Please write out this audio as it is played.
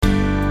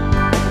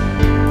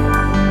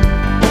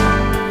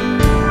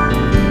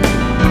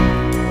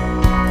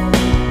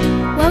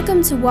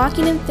Welcome to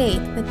Walking in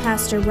Faith with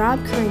Pastor Rob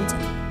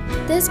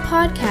Currington. This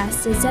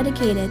podcast is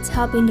dedicated to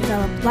helping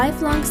develop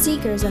lifelong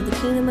seekers of the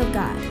kingdom of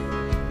God.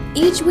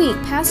 Each week,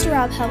 Pastor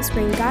Rob helps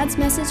bring God's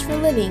message for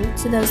living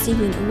to those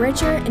seeking a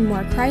richer and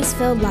more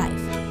Christ-filled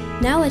life.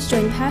 Now let's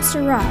join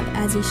Pastor Rob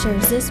as he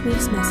shares this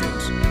week's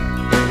message.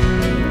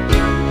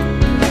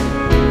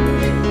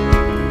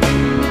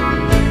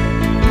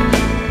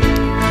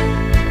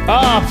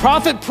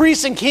 Prophet,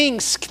 Priests, and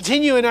Kings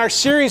continue in our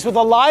series with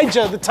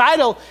Elijah. The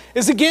title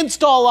is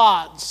Against All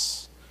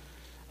Odds.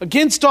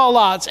 Against all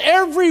odds.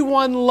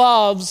 Everyone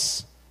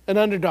loves an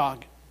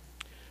underdog.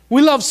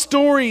 We love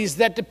stories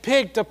that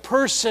depict a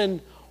person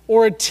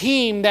or a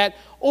team that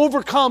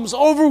overcomes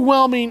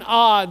overwhelming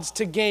odds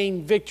to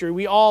gain victory.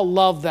 We all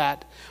love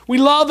that. We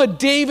love a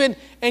David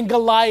and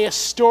Goliath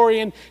story,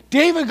 and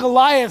David and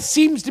Goliath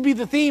seems to be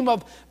the theme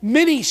of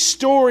many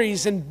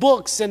stories and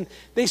books, and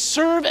they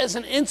serve as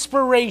an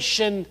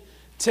inspiration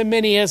to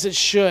many, as it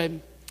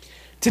should.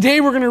 Today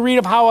we're going to read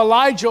of how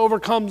Elijah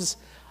overcomes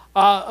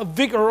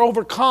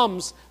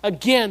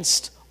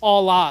against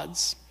all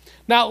odds.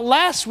 Now,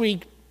 last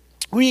week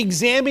we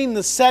examined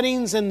the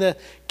settings and the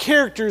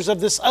characters of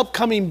this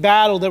upcoming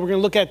battle that we're going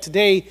to look at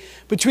today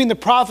between the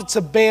prophets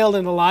of Baal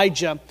and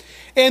Elijah.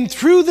 And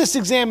through this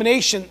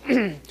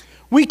examination,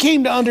 we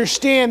came to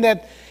understand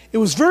that it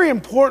was very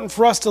important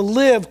for us to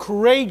live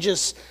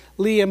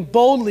courageously and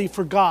boldly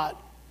for God,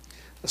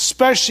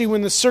 especially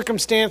when the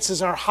circumstances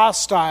are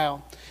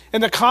hostile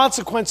and the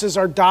consequences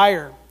are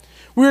dire.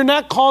 We are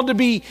not called to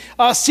be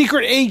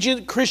secret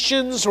agent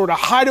Christians or to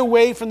hide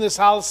away from this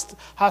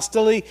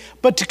hostility,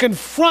 but to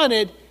confront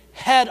it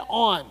head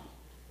on.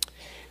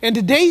 And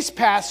today's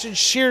passage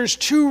shares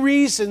two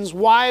reasons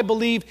why I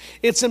believe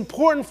it's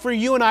important for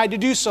you and I to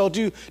do so,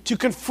 to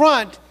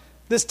confront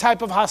this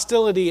type of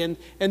hostility and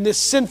this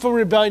sinful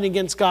rebellion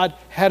against God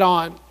head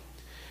on.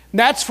 And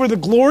that's for the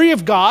glory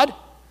of God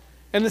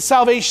and the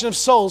salvation of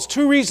souls.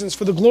 Two reasons: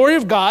 for the glory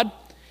of God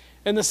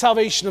and the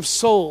salvation of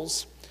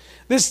souls.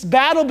 This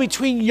battle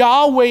between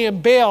Yahweh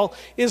and Baal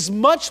is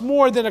much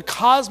more than a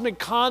cosmic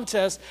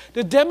contest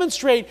to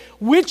demonstrate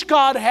which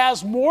God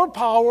has more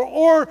power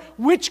or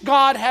which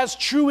God has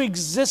true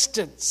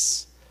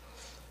existence,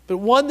 but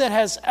one that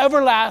has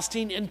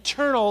everlasting,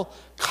 eternal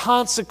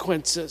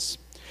consequences.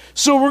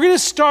 So we're going to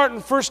start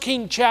in 1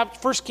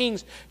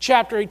 Kings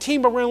chapter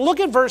 18, but we're going to look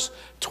at verse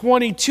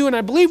 22, and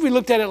I believe we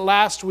looked at it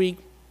last week.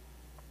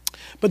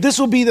 But this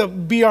will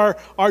be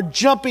our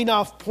jumping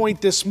off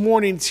point this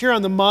morning. It's here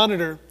on the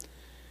monitor.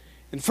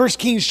 In 1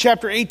 Kings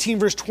chapter 18,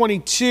 verse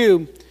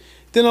 22,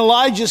 then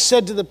Elijah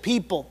said to the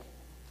people,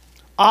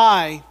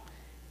 I,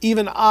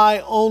 even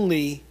I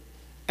only,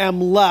 am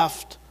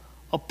left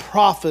a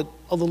prophet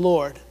of the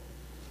Lord.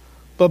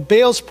 But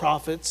Baal's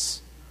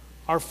prophets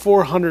are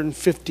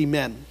 450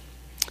 men.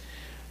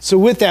 So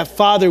with that,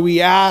 Father,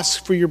 we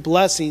ask for your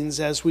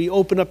blessings as we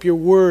open up your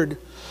word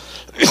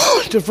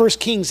to 1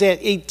 Kings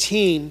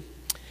 18.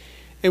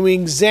 And we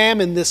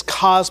examine this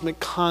cosmic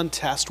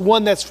contest,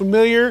 one that's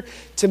familiar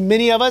to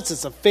many of us.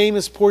 It's a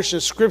famous portion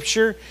of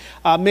Scripture.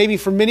 Maybe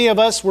for many of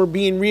us, we're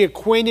being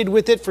reacquainted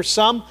with it. For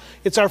some,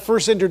 it's our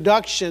first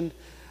introduction.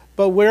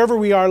 But wherever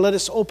we are, let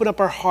us open up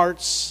our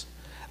hearts.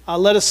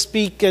 Let us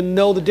speak and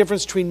know the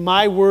difference between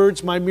my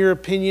words, my mere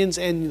opinions,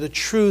 and the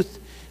truth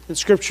in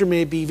Scripture.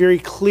 May it be very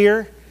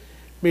clear.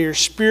 May your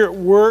Spirit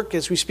work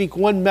as we speak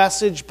one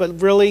message,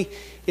 but really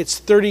it's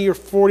 30 or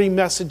 40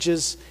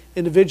 messages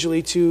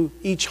individually to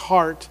each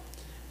heart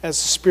as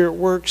the Spirit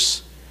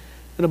works.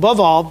 And above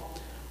all,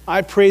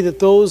 I pray that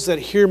those that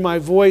hear my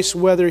voice,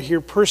 whether here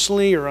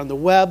personally or on the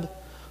web,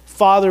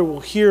 Father,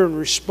 will hear and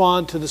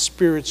respond to the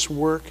Spirit's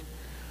work.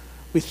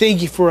 We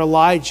thank you for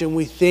Elijah, and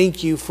we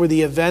thank you for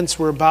the events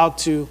we're about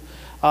to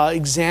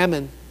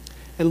examine.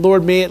 And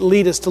Lord, may it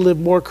lead us to live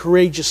more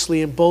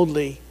courageously and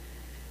boldly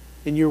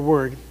in your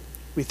word.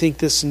 We thank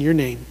this in your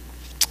name.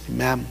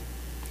 Amen.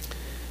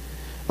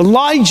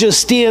 Elijah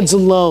stands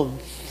alone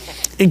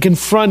in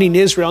confronting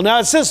Israel. Now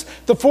it says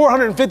the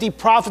 450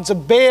 prophets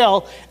of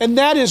Baal, and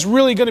that is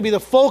really going to be the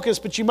focus,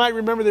 but you might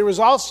remember there was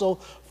also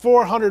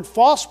 400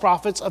 false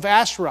prophets of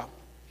Asherah.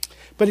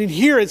 But in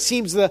here it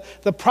seems the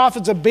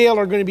prophets of Baal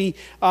are going to be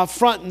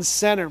front and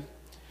center.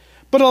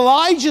 But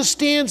Elijah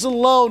stands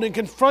alone in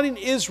confronting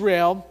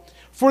Israel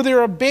for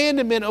their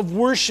abandonment of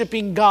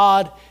worshiping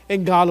God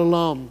and God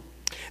alone.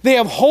 They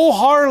have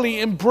wholeheartedly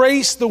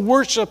embraced the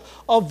worship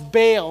of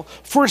Baal,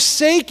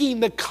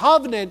 forsaking the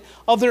covenant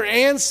of their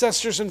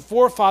ancestors and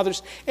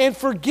forefathers, and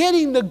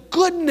forgetting the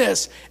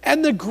goodness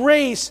and the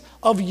grace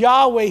of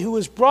Yahweh who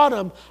has brought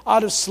them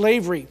out of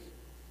slavery.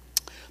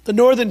 The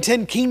northern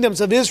 10 kingdoms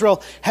of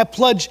Israel have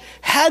plunged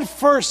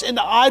headfirst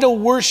into idol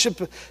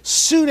worship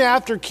soon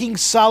after King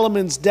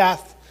Solomon's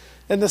death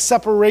and the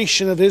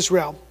separation of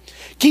Israel.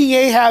 King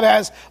Ahab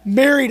has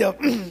married a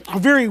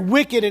very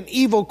wicked and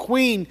evil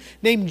queen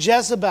named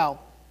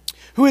Jezebel,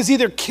 who has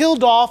either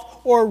killed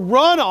off or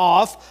run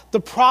off the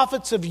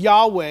prophets of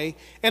Yahweh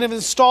and have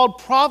installed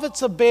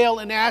prophets of Baal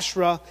and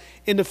Asherah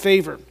into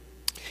favor.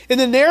 In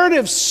the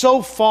narrative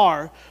so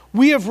far,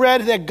 we have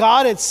read that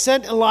God had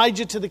sent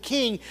Elijah to the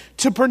king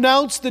to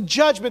pronounce the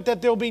judgment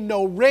that there will be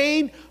no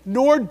rain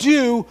nor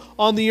dew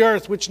on the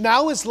earth, which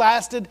now has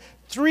lasted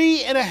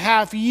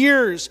 3.5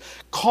 years,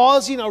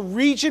 causing a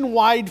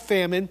region-wide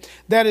famine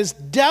that has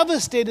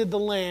devastated the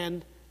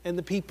land and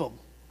the people.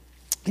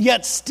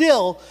 Yet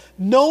still,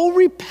 no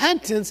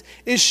repentance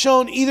is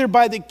shown either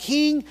by the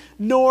king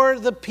nor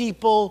the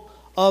people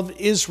of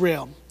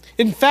Israel.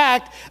 In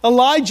fact,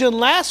 Elijah in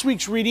last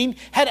week's reading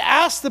had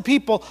asked the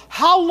people,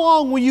 how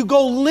long will you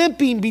go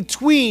limping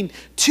between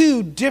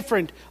two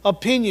different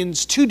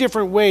opinions, two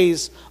different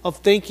ways of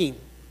thinking?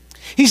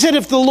 He said,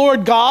 if the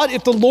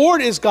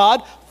Lord is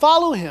God,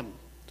 follow him.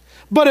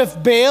 But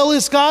if Baal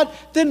is God,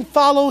 then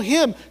follow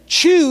him.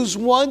 Choose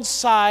one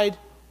side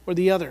or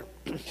the other.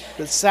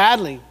 But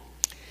sadly,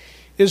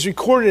 it is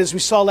recorded, as we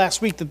saw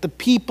last week, that the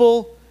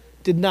people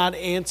did not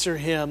answer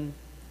him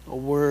a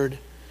word.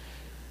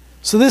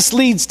 So this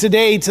leads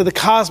today to the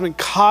cosmic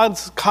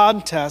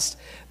contest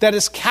that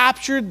has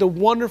captured the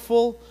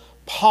wonderful,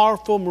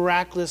 powerful,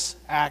 miraculous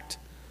act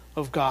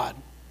of God.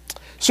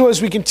 So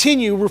as we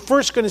continue, we're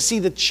first going to see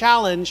the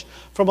challenge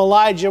from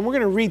Elijah, and we're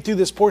going to read through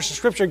this portion of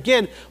Scripture.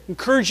 Again, I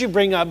encourage you to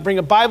bring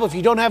a Bible. If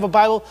you don't have a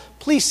Bible,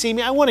 please see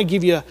me. I want to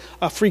give you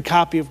a free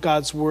copy of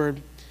God's Word.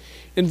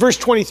 In verse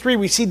 23,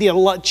 we see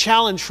the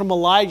challenge from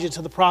Elijah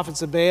to the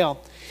prophets of Baal.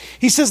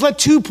 He says, let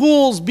two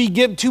bulls be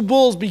given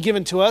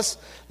to us.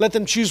 Let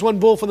them choose one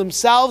bull for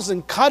themselves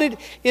and cut it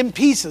in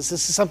pieces.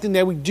 This is something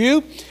that we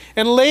do.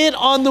 And lay it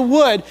on the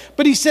wood.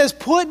 But he says,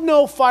 put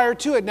no fire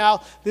to it.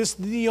 Now,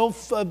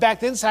 back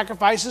then,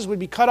 sacrifices would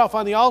be cut off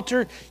on the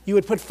altar. You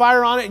would put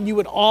fire on it and you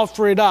would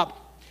offer it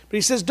up. But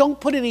he says, don't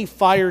put any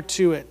fire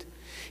to it.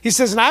 He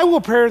says, and I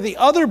will prepare the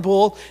other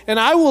bull, and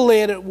I will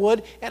lay it at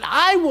wood, and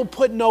I will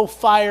put no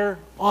fire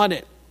on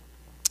it.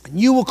 And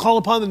you will call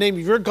upon the name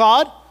of your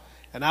God,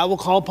 and I will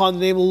call upon the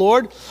name of the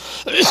Lord.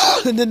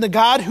 And then the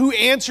God who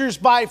answers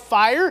by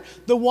fire,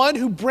 the one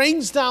who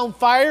brings down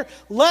fire,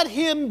 let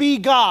him be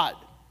God.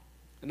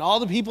 And all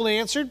the people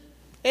answered,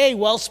 hey,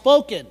 well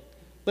spoken.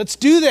 Let's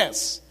do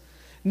this.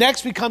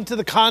 Next, we come to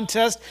the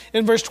contest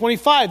in verse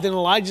 25. Then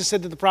Elijah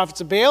said to the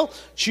prophets of Baal,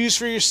 choose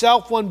for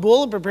yourself one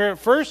bull and prepare it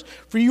first,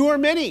 for you are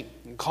many.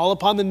 And call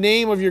upon the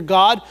name of your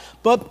God,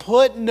 but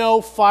put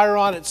no fire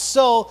on it.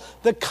 So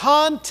the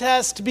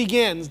contest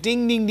begins.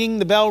 Ding, ding, ding,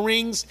 the bell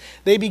rings.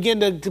 They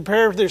begin to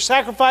prepare their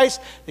sacrifice.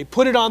 They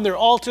put it on their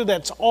altar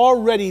that's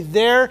already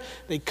there.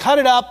 They cut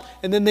it up,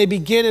 and then they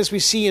begin, as we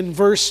see in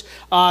verse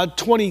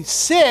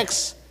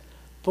 26.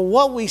 But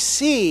what we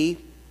see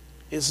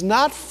is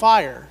not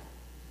fire,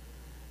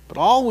 but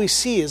all we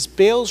see is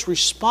Baal's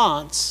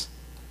response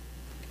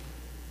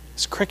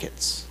is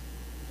crickets.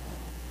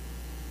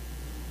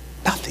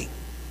 Nothing.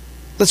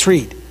 Let's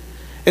read.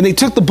 And they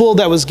took the bull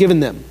that was given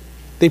them.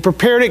 They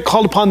prepared it,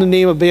 called upon the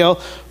name of Baal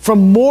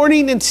from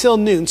morning until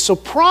noon. So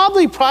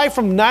probably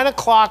from 9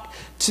 o'clock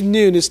to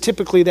noon is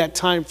typically that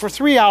time, for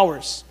 3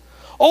 hours.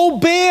 Oh,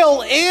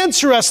 Baal,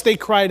 answer us, they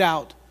cried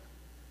out.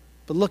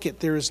 But look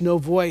there is no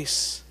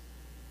voice.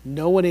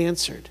 No one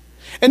answered.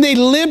 And they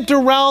limped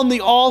around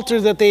the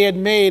altar that they had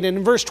made. And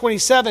in verse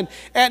 27,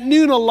 at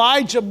noon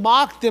Elijah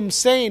mocked them,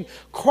 saying,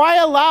 cry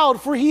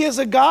aloud, for he is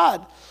a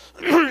god.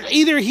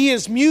 Either he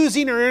is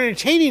musing or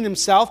entertaining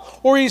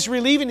himself, or he's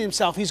relieving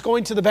himself. He's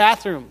going to the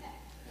bathroom.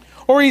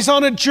 Or he's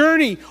on a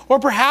journey. Or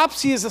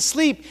perhaps he is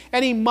asleep,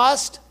 and he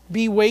must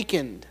be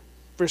wakened.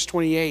 Verse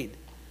 28.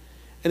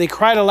 And they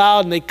cried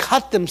aloud, and they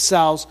cut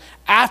themselves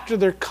after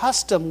their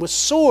custom with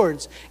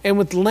swords and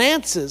with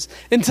lances,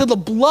 until the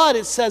blood,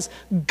 it says,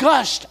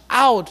 gushed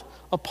out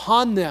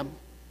upon them.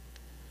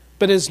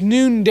 But as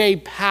noonday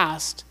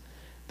passed,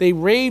 they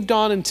raved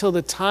on until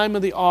the time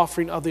of the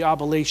offering of the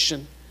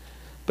oblation.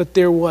 But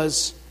there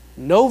was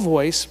no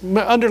voice.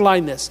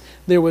 Underline this.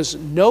 There was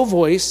no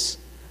voice.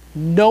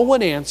 No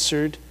one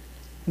answered.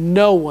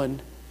 No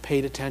one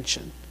paid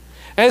attention.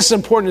 And this is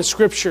important in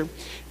Scripture.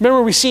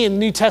 Remember, we see in the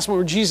New Testament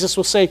where Jesus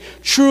will say,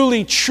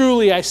 truly,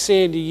 truly, I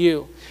say unto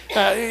you.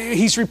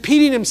 He's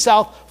repeating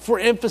himself for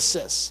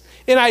emphasis.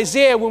 In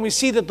Isaiah, when we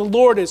see that the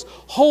Lord is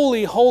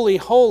holy, holy,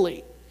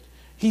 holy,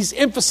 he's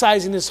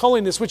emphasizing his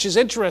holiness, which is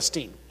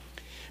interesting.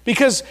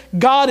 Because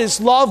God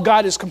is love,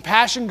 God is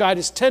compassion, God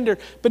is tender.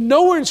 But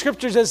nowhere in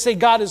Scripture does it say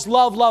God is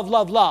love, love,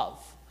 love, love.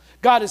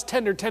 God is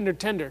tender, tender,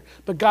 tender.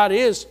 But God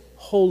is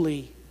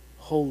holy,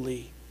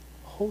 holy,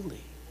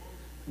 holy.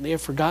 And they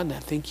have forgotten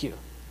that. Thank you.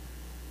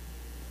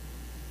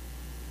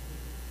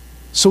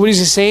 So what is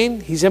he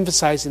saying? He's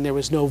emphasizing there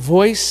was no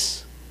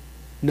voice,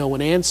 no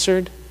one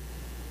answered,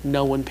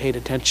 no one paid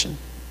attention.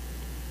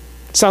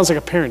 It sounds like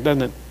a parent,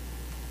 doesn't it?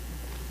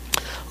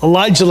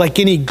 Elijah, like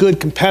any good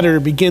competitor,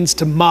 begins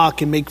to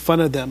mock and make fun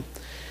of them.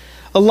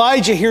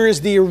 Elijah here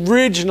is the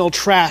original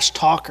trash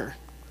talker.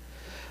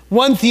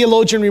 One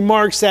theologian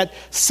remarks that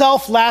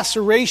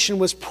self-laceration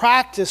was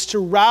practiced to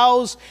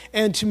rouse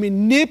and to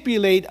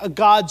manipulate a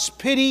God's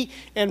pity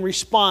and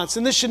response.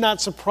 And this should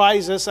not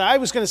surprise us. I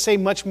was going to say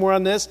much more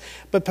on this,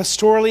 but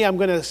pastorally, I'm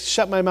going to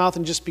shut my mouth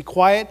and just be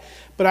quiet.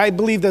 but I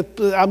believe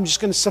that I'm just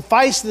going to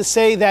suffice to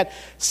say that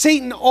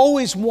Satan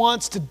always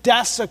wants to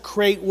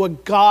desecrate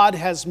what God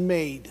has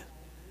made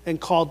and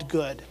called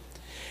good.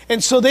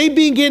 And so they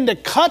begin to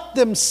cut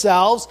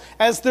themselves,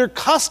 as their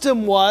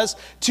custom was,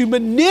 to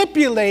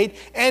manipulate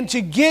and to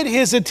get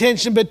his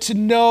attention, but to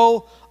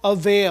no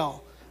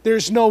avail.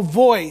 There's no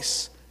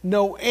voice,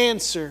 no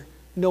answer,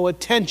 no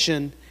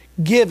attention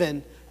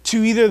given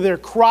to either their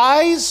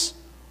cries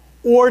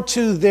or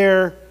to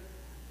their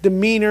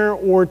demeanor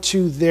or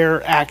to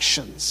their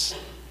actions.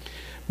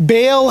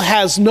 Baal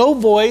has no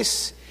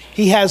voice,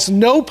 he has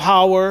no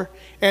power,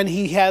 and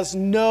he has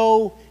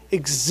no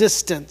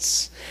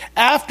existence.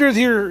 After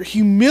their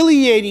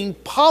humiliating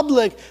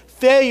public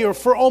failure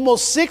for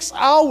almost 6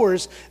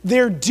 hours,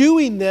 they're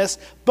doing this,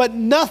 but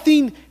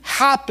nothing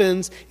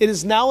happens. It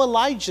is now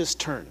Elijah's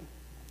turn.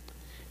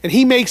 And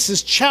he makes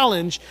this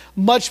challenge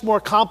much more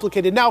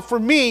complicated. Now, for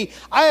me,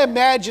 I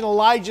imagine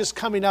Elijah's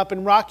coming up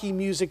and Rocky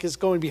music is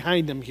going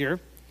behind him here.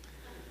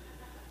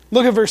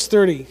 Look at verse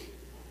 30.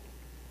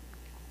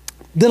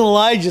 Then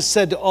Elijah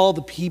said to all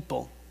the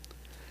people,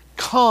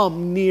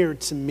 "Come near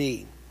to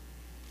me."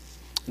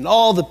 And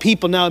all the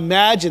people, now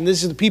imagine,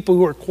 this is the people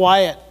who are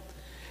quiet.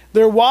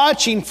 They're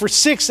watching for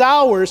 6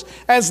 hours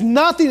as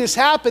nothing has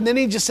happened. Then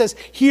he just says,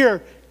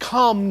 "Here,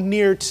 come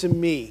near to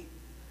me."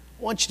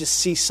 I want you to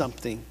see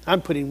something.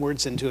 I'm putting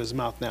words into his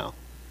mouth now.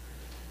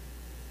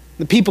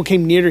 The people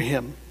came near to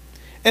him.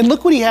 And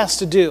look what he has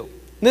to do.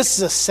 This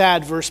is a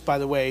sad verse, by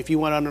the way, if you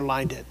want to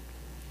underline it.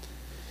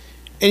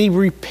 And he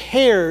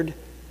repaired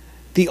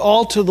the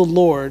altar of the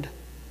Lord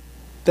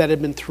that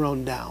had been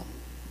thrown down.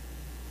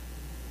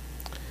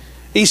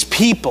 These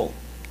people,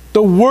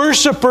 the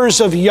worshipers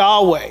of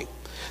Yahweh,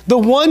 the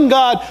one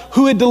God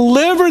who had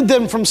delivered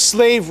them from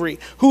slavery,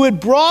 who had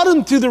brought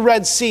them through the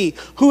Red Sea,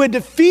 who had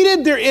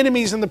defeated their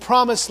enemies in the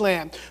Promised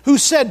Land, who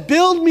said,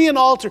 "Build me an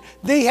altar,"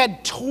 they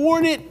had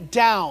torn it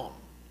down.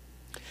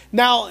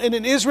 Now,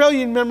 in Israel,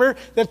 you remember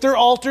that their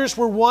altars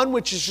were one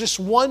which is just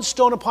one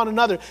stone upon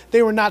another.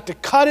 They were not to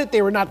cut it,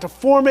 they were not to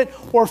form it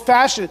or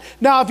fashion it.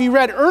 Now, if you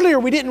read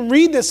earlier, we didn't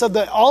read this of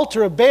the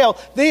altar of Baal.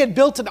 They had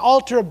built an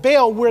altar of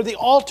Baal where the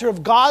altar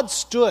of God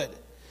stood.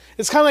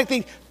 It's kind of like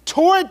they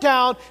tore it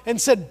down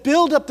and said,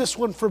 "Build up this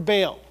one for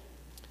Baal."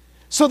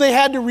 So they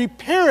had to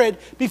repair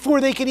it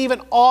before they could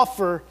even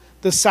offer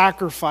the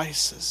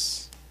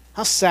sacrifices.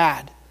 How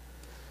sad.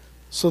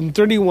 So in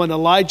 31,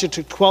 Elijah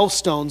took 12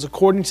 stones,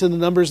 according to the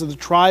numbers of the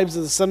tribes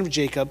of the son of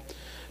Jacob,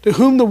 to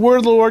whom the word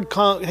of the Lord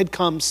had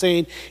come,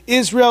 saying,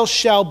 "Israel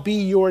shall be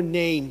your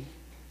name."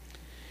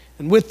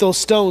 And with those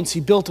stones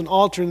he built an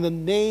altar in the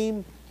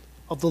name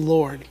of the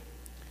Lord.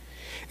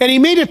 And he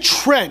made a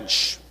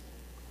trench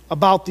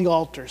about the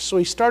altar. So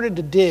he started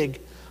to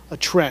dig a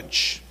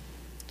trench.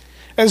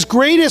 As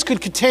great as could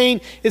contain,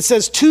 it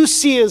says, 2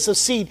 seahs of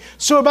seed.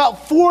 So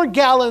about 4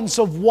 gallons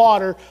of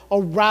water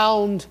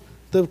around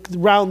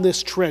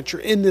this trench, or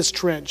in this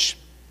trench.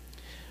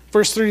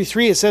 Verse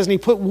 33, it says, "And he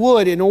put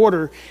wood in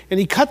order,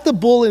 and he cut the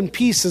bull in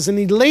pieces, and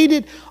he laid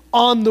it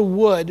on the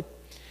wood.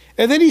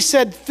 And then he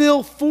said,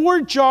 'Fill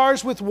 4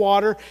 jars with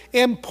water,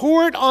 and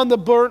pour it on the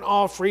burnt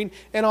offering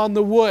and on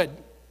the wood.'"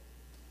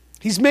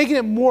 He's making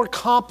it more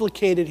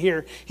complicated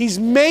here. He's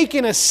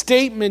making a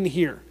statement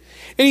here.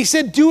 And he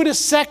said, "Do it a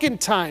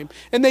second time."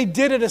 And they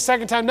did it a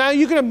second time. Now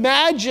you can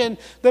imagine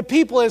the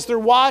people as they're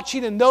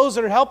watching and those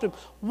that are helping him.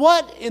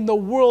 What in the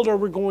world are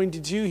we going to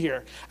do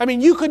here? I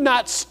mean, you could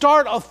not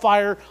start a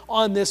fire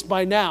on this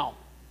by now.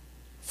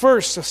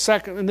 First, a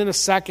second, and then a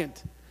second.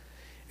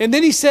 And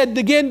then he said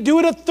again, "Do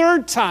it a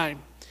third time."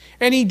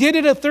 And he did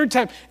it a third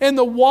time. And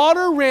the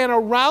water ran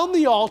around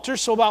the altar,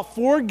 so about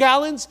 4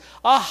 gallons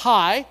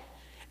high.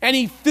 And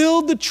he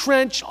filled the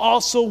trench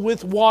also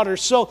with water.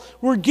 So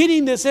we're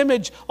getting this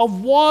image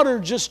of water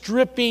just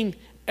dripping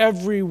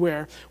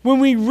everywhere. When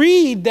we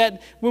read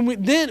that,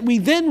 we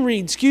then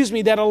read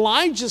that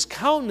Elijah's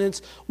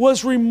countenance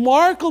was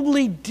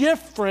remarkably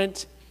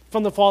different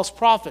from the false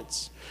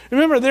prophets.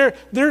 Remember,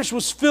 theirs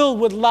was filled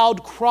with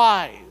loud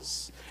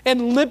cries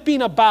and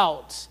limping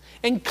about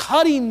and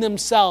cutting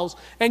themselves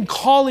and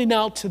calling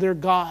out to their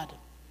God.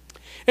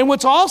 And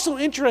what's also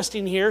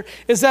interesting here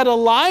is that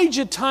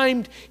Elijah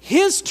timed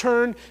his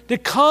turn to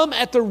come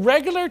at the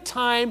regular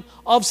time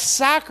of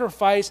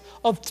sacrifice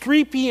of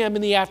 3 p.m.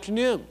 in the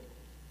afternoon.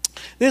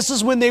 This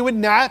is when they would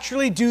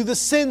naturally do the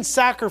sin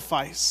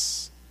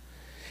sacrifice.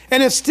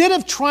 And instead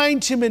of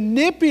trying to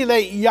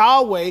manipulate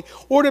Yahweh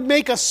or to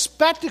make a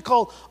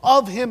spectacle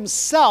of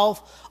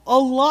himself,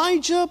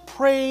 Elijah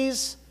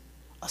prays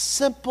a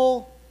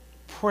simple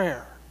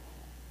prayer.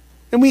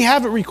 And we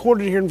have it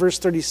recorded here in verse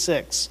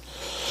 36.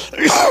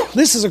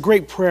 This is a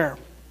great prayer.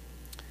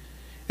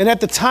 And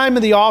at the time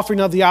of the offering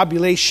of the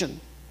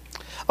oblation,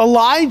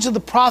 Elijah the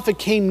prophet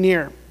came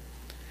near,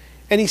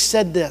 and he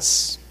said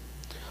this,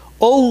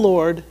 "O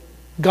Lord,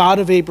 God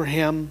of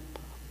Abraham,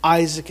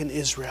 Isaac, and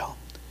Israel."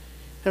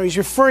 Now he's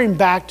referring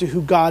back to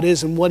who God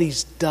is and what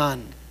he's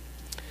done.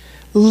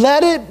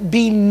 "Let it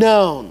be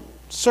known,"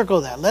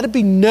 circle that, "let it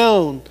be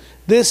known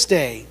this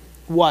day,"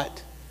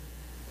 what?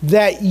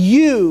 "That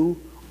you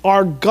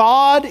are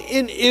God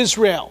in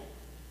Israel.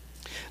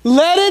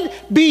 Let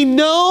it be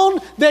known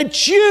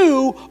that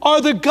you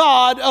are the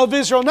God of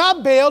Israel.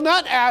 Not Baal,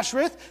 not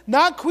Ashereth,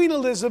 not Queen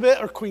where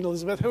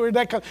did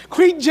that come?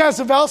 Queen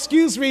Jezebel,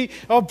 excuse me,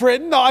 of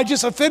Britain. No, I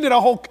just offended a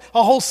whole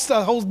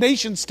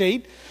nation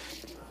state.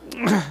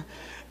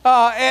 No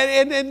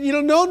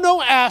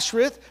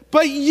Ashereth,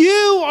 but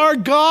you are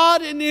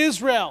God in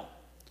Israel.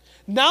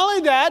 Not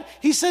only that,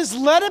 he says,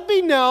 let it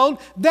be known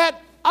that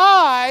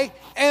I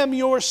am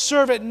your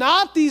servant,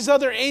 not these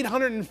other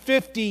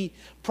 850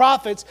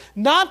 prophets,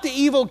 not the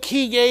evil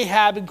King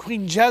Ahab and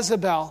Queen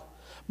Jezebel.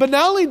 But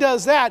not only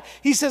does that,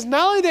 he says,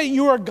 not only that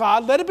you are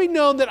God, let it be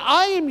known that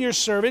I am your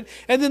servant.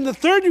 And then the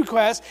third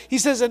request, he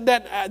says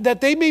that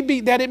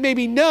it may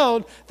be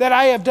known that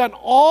I have done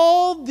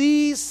all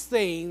these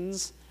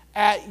things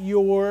at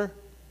your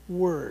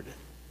word.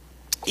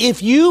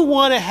 If you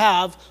want to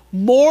have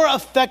more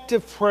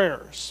effective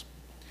prayers,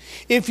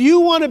 if you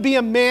want to be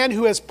a man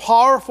who has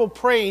powerful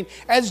praying,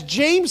 as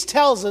James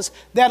tells us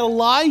that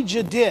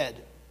Elijah did,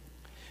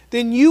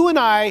 then you and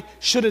I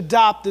should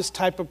adopt this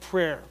type of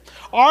prayer.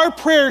 Our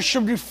prayer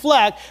should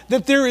reflect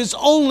that there is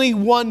only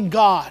one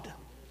God,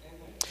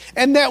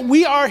 and that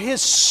we are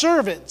his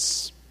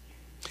servants,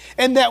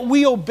 and that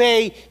we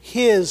obey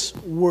his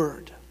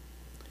word.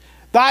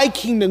 Thy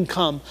kingdom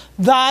come,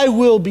 thy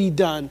will be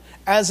done,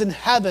 as in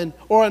heaven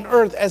or on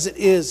earth as it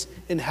is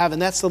in heaven.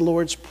 That's the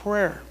Lord's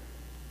Prayer.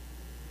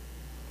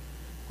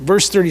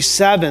 Verse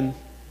 37,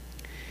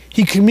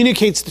 he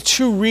communicates the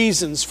two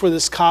reasons for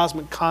this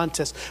cosmic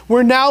contest.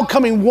 We're now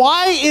coming.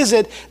 Why is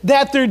it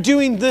that they're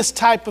doing this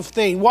type of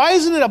thing? Why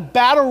isn't it a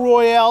battle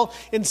royale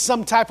in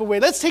some type of way?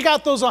 Let's take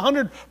out those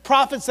 100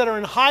 prophets that are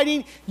in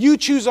hiding. You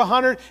choose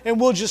 100 and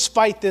we'll just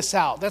fight this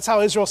out. That's how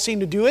Israel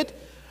seemed to do it.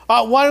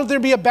 Why don't there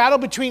be a battle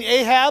between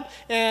Ahab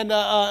and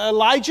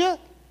Elijah?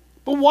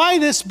 But why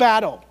this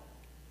battle?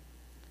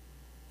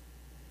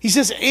 He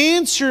says,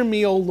 answer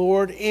me, O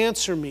Lord,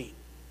 answer me,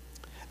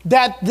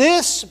 that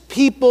this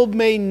people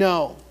may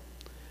know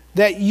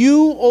that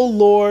you, O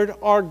Lord,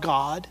 are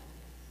God.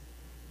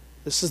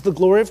 This is the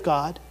glory of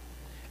God.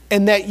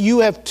 And that you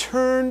have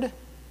turned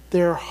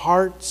their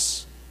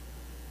hearts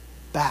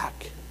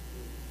back.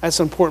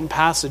 That's an important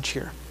passage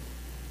here.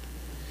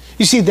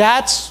 You see,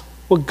 that's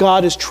what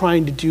God is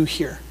trying to do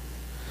here.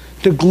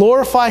 To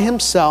glorify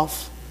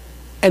himself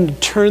and to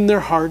turn their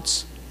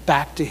hearts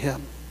back to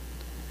him.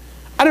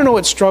 I don't know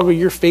what struggle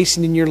you're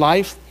facing in your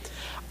life.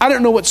 I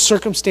don't know what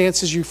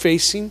circumstances you're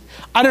facing.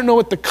 I don't know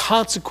what the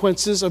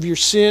consequences of your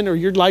sin or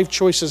your life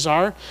choices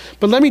are.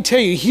 But let me tell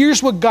you,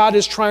 here's what God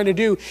is trying to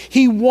do.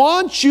 He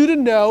wants you to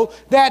know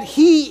that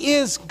he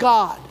is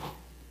God.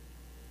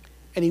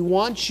 And he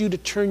wants you to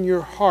turn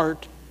your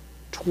heart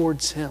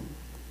towards him.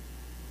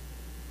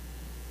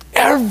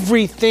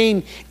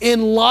 Everything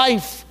in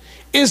life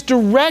is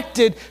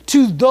directed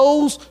to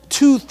those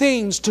two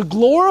things, to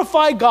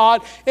glorify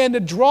God and to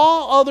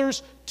draw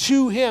others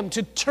to him,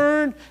 to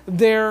turn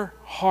their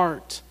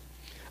heart.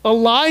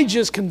 Elijah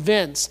is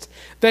convinced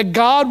that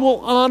God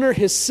will honor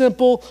his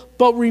simple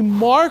but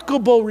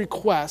remarkable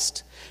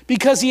request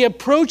because he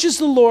approaches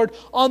the Lord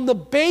on the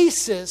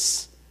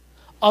basis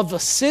of a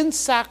sin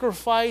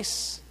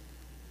sacrifice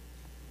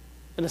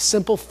and a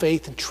simple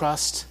faith and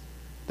trust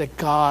that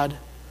God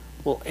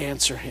will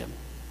answer him.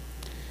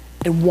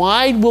 And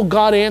why will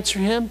God answer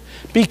him?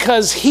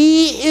 Because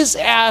he is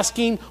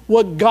asking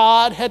what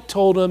God had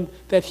told him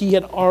that he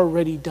had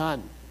already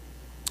done.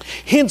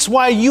 Hence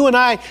why you and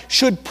I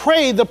should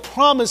pray the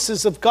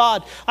promises of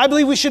God. I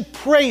believe we should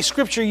pray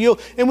Scripture,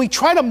 and we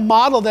try to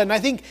model that. And I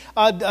think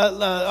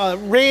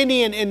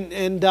Randy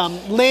and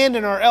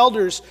Landon, our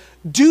elders,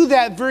 do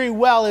that very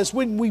well. As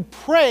when we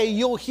pray,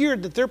 you'll hear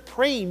that they're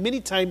praying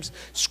many times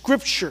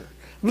Scripture.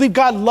 I believe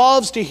God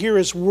loves to hear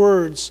his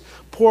words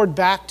poured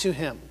back to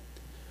him.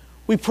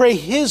 We pray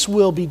his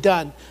will be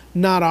done,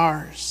 not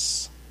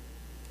ours.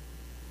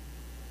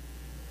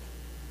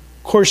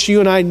 Of course, you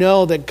and I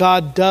know that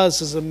God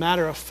does, as a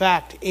matter of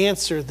fact,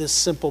 answer this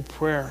simple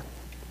prayer.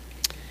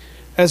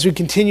 As we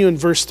continue in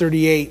verse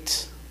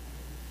 38.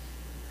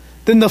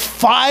 Then the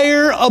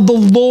fire of the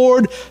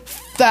Lord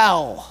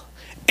fell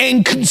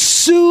and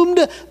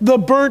consumed the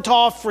burnt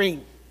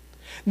offering.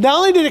 Not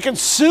only did it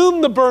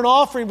consume the burnt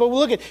offering, but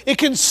look at it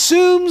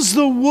consumes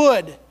the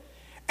wood.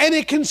 And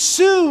it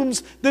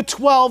consumes the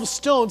 12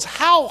 stones.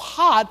 How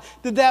hot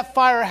did that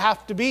fire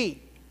have to be?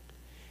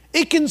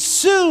 It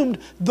consumed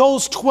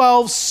those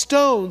 12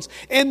 stones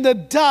and the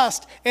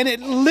dust, and it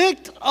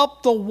licked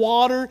up the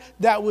water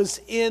that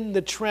was in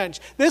the trench.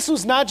 This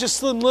was not just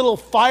some little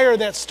fire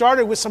that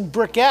started with some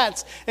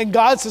briquettes, and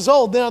God says,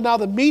 oh, now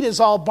the meat is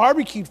all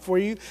barbecued for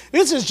you.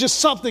 This is just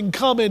something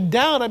coming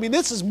down. I mean,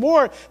 this is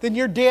more than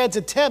your dad's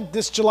attempt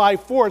this July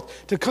 4th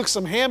to cook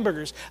some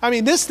hamburgers. I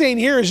mean, this thing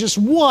here is just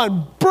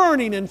one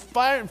burning and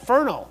fire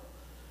inferno.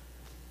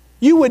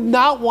 You would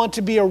not want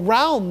to be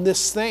around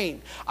this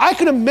thing. I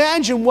can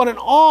imagine what an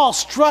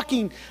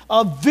awe-striking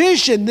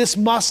vision this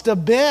must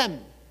have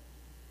been.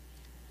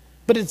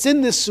 But it's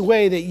in this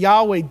way that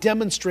Yahweh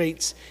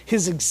demonstrates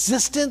his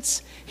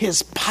existence,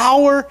 his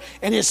power,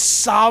 and his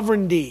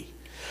sovereignty.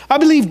 I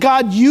believe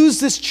God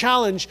used this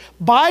challenge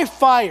by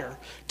fire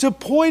to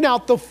point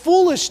out the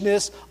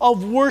foolishness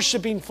of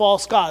worshiping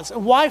false gods.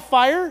 And why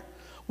fire?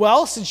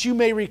 Well, since you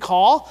may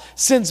recall,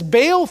 since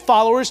Baal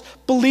followers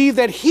believed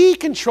that he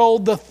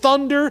controlled the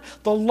thunder,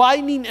 the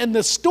lightning, and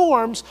the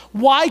storms,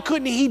 why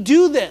couldn't he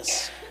do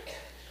this?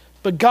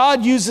 But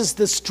God uses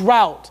this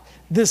drought,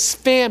 this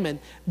famine,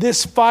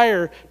 this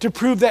fire to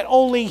prove that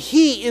only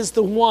he is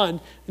the one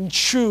and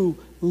true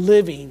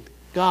living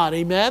God.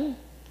 Amen?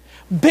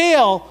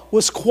 Baal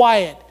was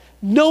quiet.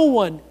 No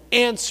one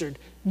answered.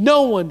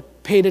 No one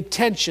paid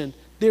attention.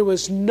 There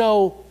was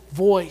no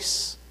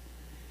voice.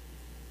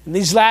 In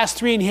these last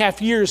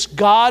 3.5 years,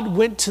 God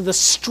went to the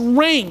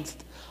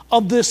strength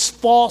of this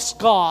false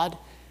god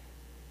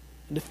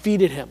and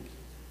defeated him.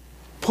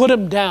 Put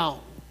him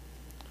down.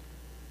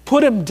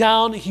 Put him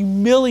down,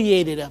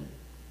 humiliated him.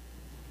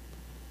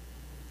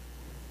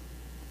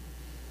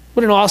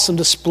 What an awesome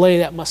display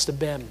that must have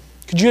been.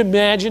 Could you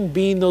imagine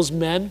being those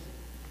men?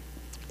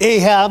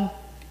 Ahab,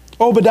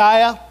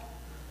 Obadiah,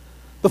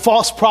 the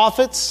false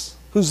prophets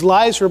whose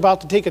lives were about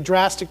to take a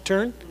drastic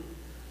turn?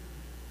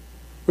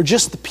 Or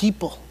just the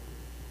people?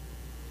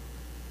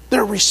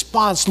 Their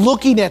response,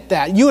 looking at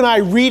that. You and I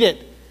read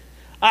it.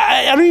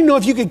 I don't even know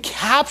if you could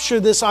capture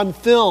this on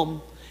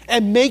film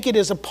and make it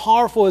as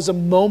powerful as a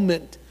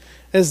moment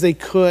as they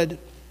could.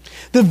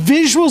 The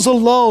visuals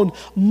alone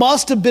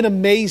must have been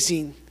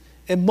amazing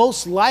and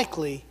most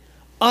likely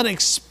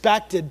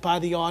unexpected by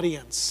the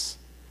audience.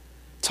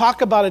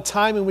 Talk about a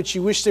time in which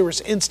you wish there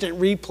was instant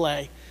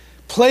replay.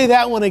 Play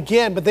that one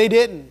again, but they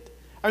didn't.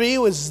 I mean,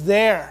 it was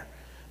there.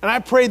 And I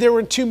pray there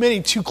weren't too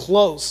many too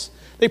close.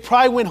 They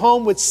probably went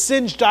home with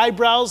singed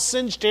eyebrows,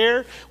 singed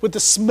hair, with the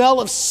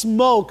smell of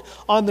smoke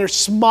on their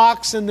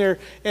smocks and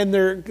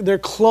their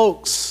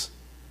cloaks.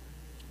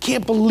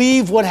 Can't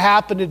believe what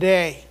happened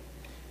today.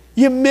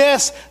 You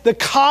miss the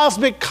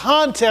cosmic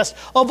contest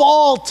of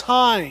all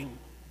time.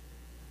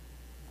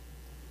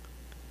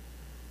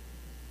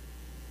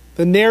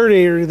 The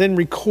narrator then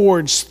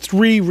records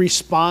 3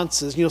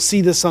 responses. You'll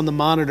see this on the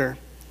monitor.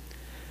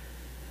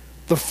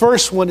 The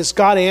first one is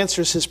God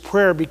answers his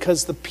prayer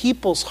because the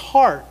people's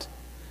heart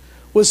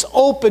was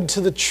open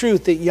to the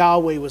truth that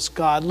Yahweh was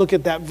God. Look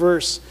at that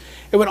verse.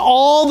 And when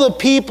all the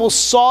people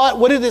saw it,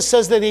 what did it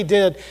says that they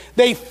did?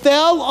 They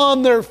fell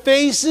on their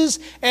faces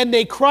and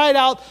they cried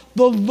out,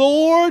 "The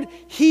Lord,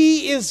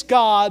 he is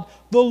God.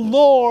 The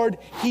Lord,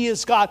 he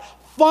is God."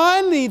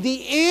 Finally,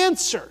 the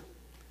answer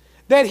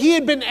that he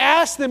had been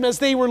asked them as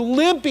they were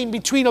limping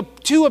between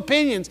 2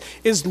 opinions.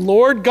 Is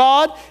Lord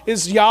God?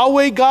 Is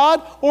Yahweh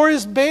God? Or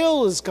is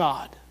Baal is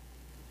God?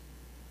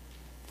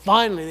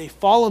 Finally, they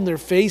fall on their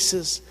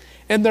faces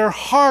and their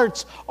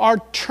hearts are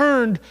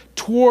turned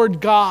toward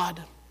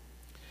God.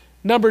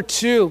 Number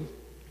 2,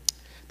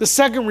 the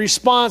second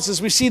response is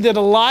we see that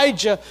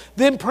Elijah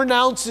then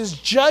pronounces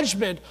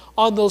judgment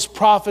on those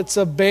prophets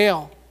of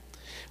Baal.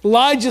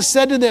 Elijah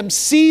said to them,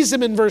 "Seize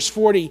them," in verse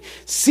 40.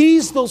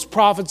 "Seize those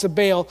prophets of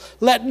Baal.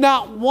 Let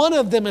not one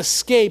of them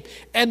escape."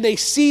 And they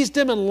seized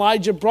them, and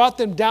Elijah brought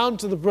them down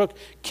to the brook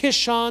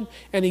Kishon,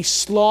 and he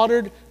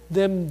slaughtered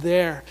them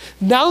there.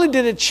 Not only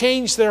did it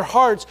change their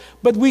hearts,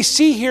 but we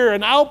see here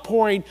an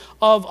outpouring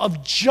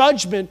of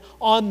judgment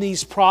on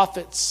these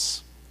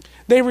prophets.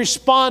 They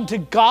respond to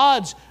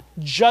God's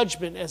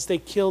judgment as they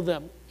kill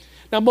them.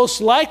 Now,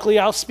 most likely,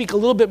 I'll speak a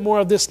little bit more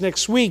of this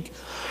next week,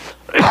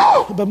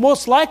 but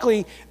most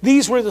likely,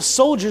 these were the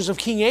soldiers of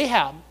King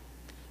Ahab. I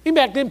mean,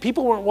 back then,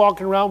 people weren't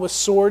walking around with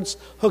swords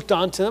hooked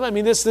onto them. I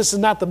mean, this is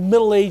not the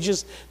Middle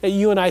Ages that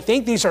you and I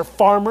think. These are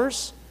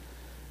farmers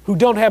who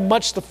don't have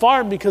much to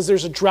farm because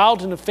there's a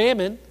drought and a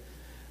famine.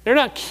 They're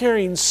not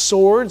carrying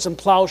swords and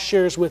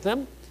plowshares with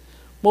them.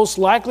 Most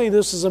likely,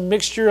 this is a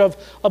mixture of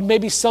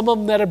maybe some of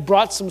them that had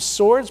brought some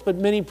swords, but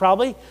many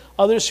probably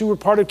others who were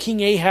part of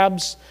King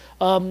Ahab's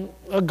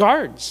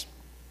guards.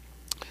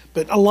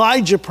 But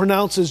Elijah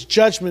pronounces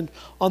judgment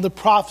on the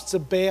prophets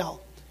of Baal.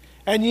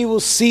 And you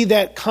will see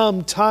that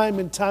come time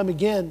and time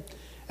again,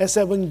 as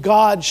that when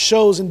God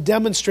shows and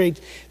demonstrates,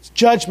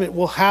 judgment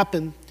will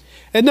happen.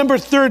 And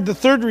the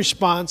third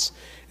response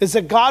is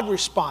that God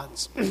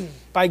responds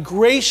by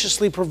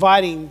graciously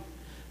providing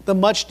the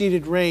much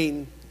needed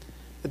rain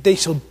that they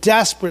so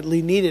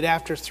desperately needed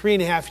after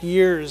 3.5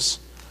 years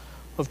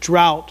of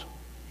drought.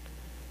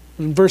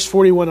 In verse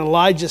 41,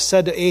 Elijah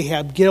said to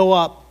Ahab, "Get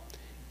up,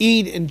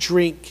 eat and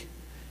drink."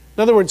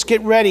 In other words,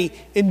 get ready,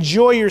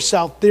 enjoy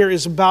yourself. There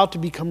is about to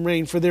become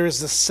rain, for there is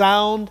the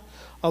sound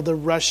of the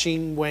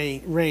rushing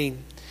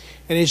rain.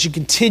 And as you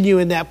continue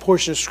in that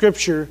portion of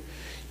Scripture,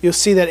 you'll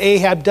see that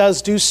Ahab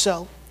does do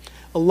so.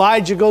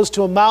 Elijah goes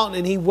to a mountain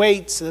and he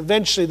waits, and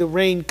eventually the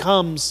rain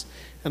comes,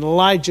 and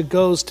Elijah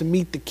goes to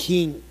meet the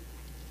king.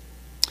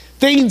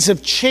 Things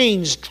have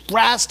changed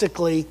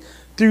drastically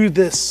through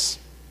this.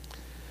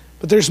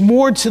 But there's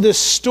more to this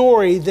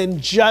story than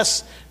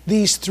just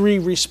these three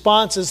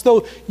responses.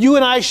 Though you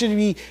and I should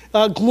be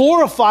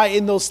glorified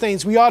in those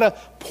things, we ought to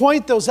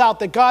point those out,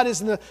 that God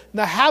is in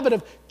the habit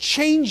of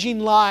changing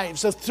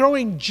lives, of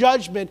throwing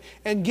judgment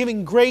and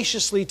giving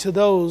graciously to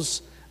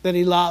those that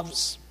he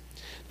loves.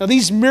 Now,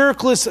 these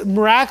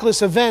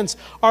miraculous events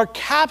are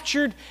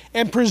captured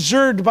and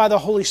preserved by the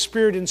Holy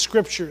Spirit in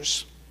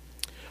Scriptures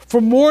for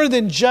more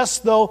than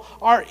just, though,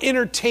 our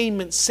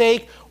entertainment's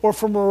sake, or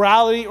for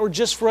morality, or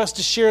just for us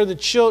to share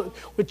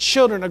with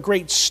children a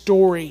great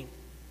story.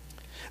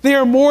 They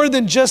are more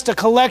than just a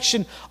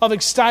collection of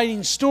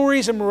exciting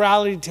stories and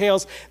morality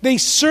tales. They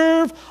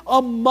serve a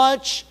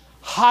much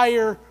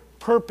higher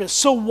purpose.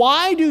 So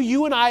why do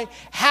you and I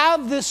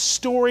have this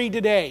story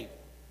today?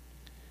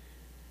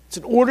 It's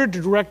in order to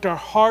direct our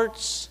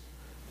hearts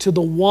to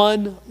the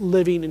one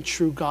living and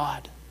true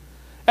God.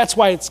 That's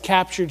why it's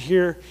captured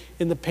here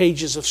in the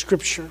pages of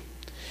Scripture.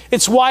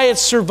 It's why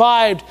it's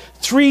survived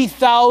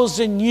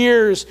 3,000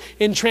 years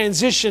in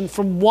transition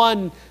from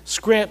one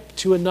script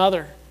to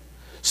another,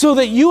 so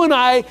that you and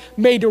I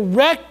may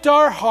direct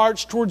our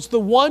hearts towards the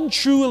one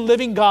true and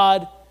living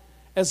God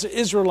as the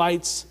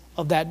Israelites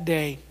of that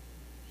day.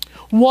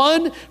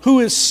 One who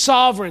is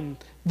sovereign.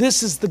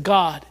 This is the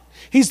God.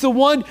 He's the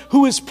one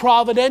who is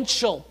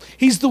providential.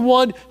 He's the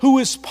one who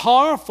is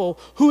powerful,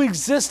 whose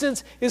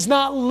existence is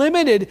not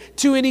limited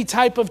to any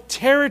type of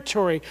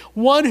territory.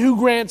 One who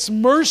grants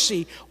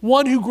mercy,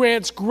 one who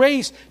grants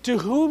grace to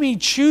whom he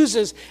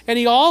chooses, and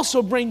he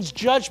also brings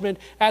judgment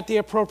at the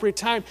appropriate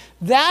time.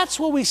 That's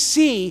what we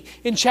see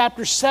in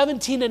chapters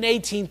 17 and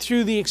 18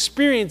 through the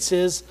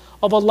experiences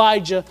of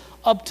Elijah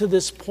up to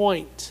this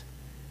point.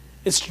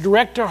 It's to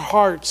direct our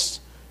hearts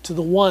to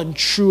the one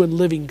true and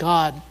living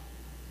God.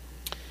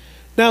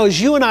 Now,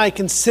 as you and I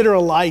consider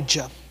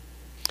Elijah,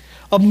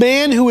 a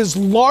man who is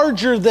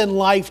larger than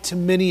life to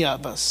many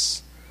of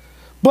us,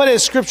 but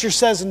as Scripture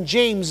says in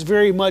James,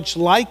 very much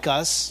like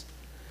us,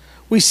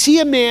 we see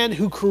a man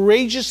who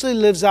courageously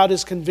lives out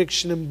his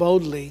conviction and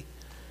boldly,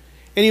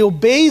 and he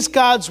obeys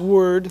God's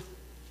word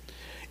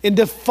in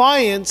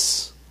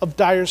defiance of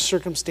dire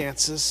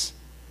circumstances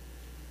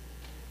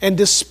and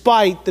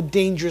despite the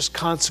dangerous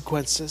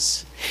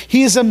consequences.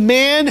 He is a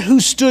man who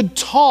stood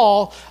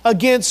tall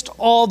against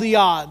all the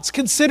odds.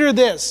 Consider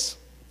this.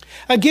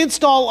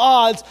 Against all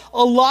odds,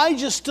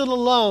 Elijah stood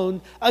alone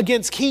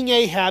against King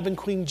Ahab and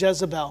Queen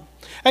Jezebel.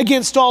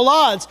 Against all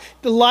odds,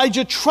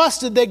 Elijah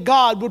trusted that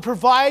God would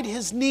provide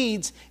his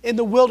needs in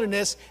the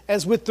wilderness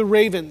as with the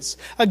ravens.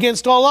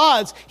 Against all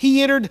odds,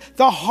 he entered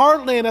the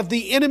heartland of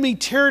the enemy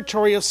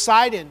territory of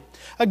Sidon.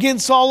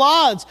 Against all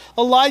odds,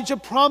 Elijah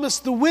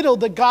promised the widow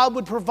that God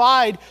would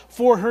provide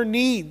for her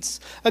needs.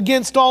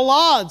 Against all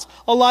odds,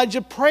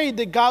 Elijah prayed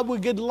that God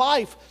would give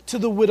life to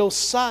the widow's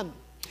son.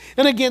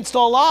 And against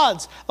all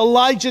odds,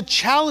 Elijah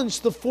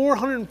challenged the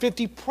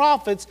 450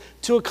 prophets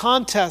to a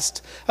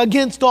contest.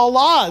 Against all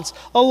odds,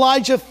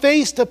 Elijah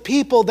faced a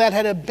people that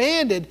had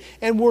abandoned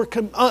and were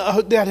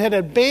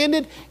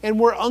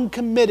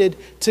uncommitted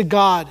to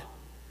God.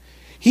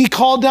 He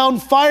called down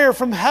fire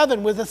from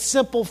heaven with a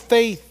simple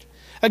faith.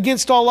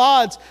 Against all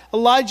odds,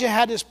 Elijah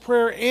had his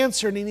prayer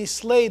answered and he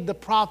slayed the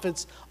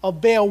prophets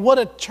of Baal. What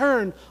a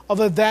turn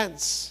of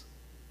events.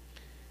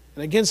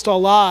 And against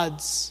all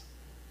odds,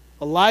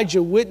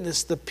 Elijah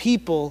witnessed the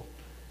people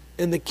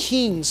and the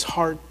king's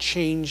heart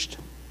changed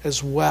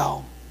as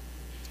well.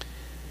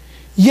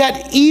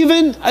 Yet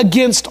even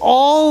against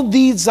all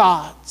these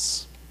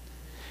odds,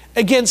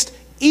 against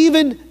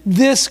even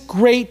this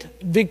great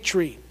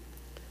victory,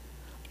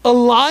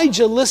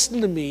 Elijah, listen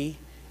to me,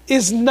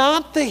 is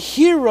not the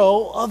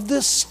hero of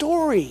this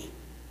story.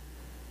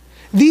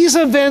 These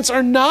events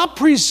are not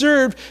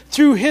preserved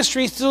through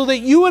history so that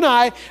you and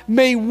I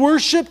may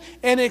worship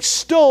and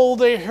extol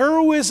the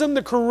heroism,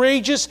 the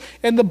courageous,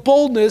 and the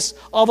boldness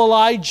of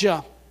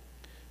Elijah,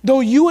 though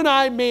you and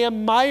I may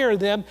admire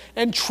them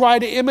and try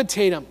to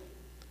imitate them.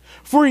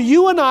 For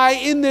you and I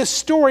in this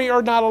story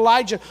are not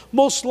Elijah.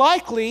 Most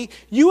likely,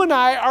 you and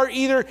I are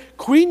either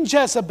Queen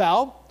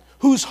Jezebel,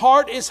 whose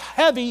heart is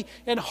heavy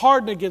and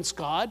hardened against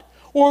God,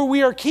 or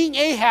we are King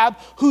Ahab,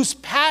 whose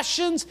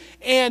passions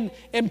and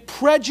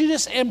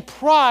prejudice and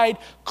pride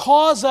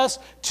cause us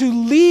to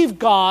leave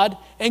God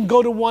and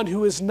go to one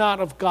who is not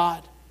of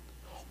God.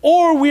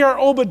 Or we are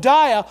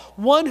Obadiah,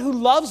 one who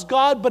loves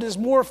God but is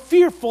more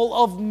fearful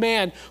of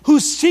man,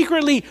 who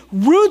secretly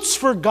roots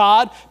for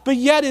God but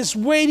yet is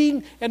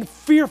waiting and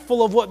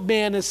fearful of what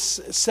man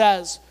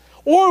says.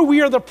 Or we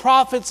are the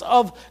prophets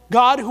of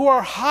God who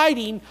are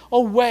hiding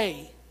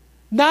away,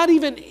 not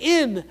even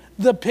in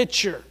the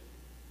picture.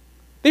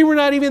 They were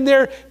not even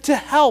there to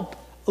help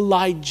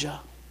Elijah.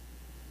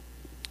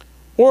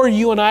 Or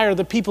you and I are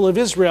the people of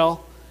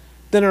Israel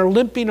that are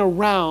limping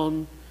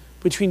around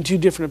between two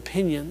different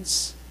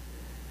opinions.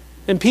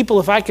 And people,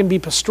 if I can be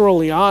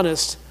pastorally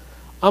honest,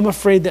 I'm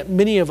afraid that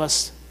many of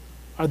us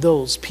are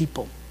those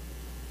people.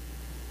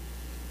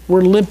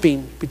 We're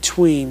limping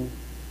between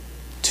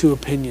two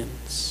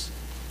opinions.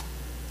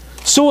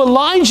 So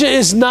Elijah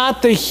is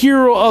not the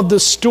hero of the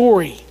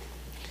story.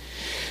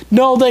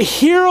 No, the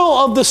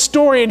hero of the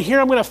story, and here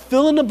I'm going to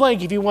fill in the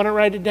blank if you want to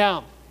write it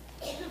down.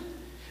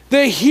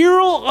 The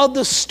hero of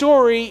the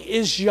story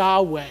is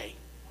Yahweh.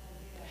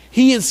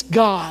 He is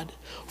God.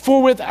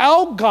 For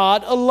without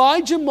God,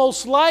 Elijah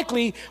most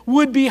likely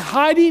would be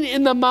hiding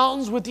in the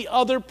mountains with the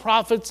other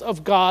prophets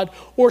of God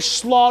or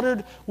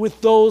slaughtered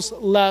with those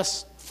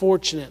less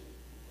fortunate.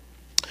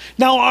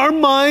 Now, our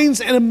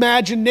minds and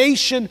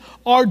imagination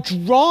are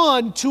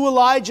drawn to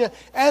Elijah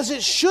as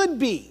it should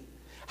be.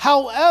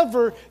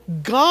 However,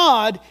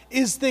 God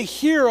is the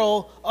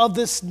hero of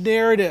this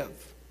narrative.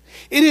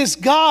 It is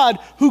God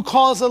who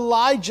calls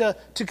Elijah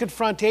to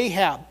confront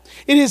Ahab.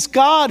 It is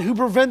God who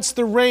prevents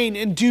the rain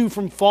and dew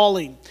from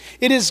falling.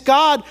 It is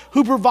God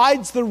who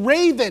provides the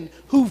raven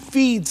who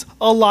feeds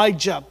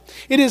Elijah.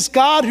 It is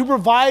God who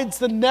provides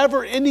the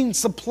never-ending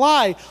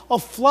supply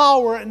of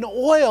flour and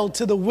oil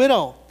to the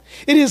widow.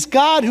 It is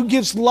God who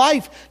gives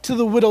life to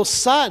the widow's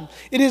son.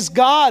 It is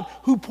God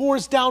who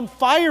pours down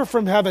fire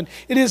from heaven.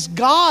 It is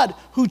God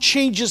who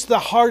changes the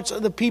hearts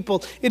of the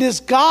people. It is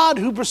God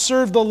who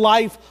preserved the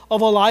life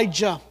of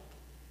Elijah.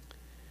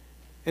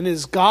 And it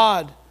is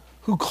God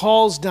who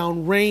calls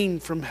down rain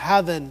from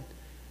heaven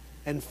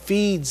and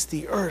feeds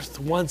the earth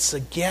once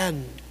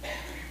again.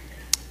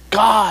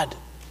 God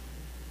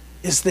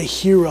is the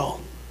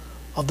hero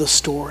of the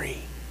story.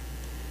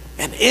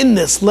 And in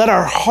this, let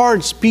our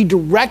hearts be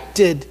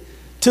directed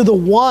to the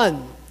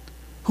one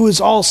who is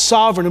all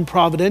sovereign and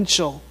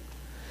providential.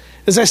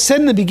 As I said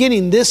in the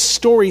beginning, this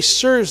story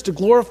serves to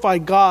glorify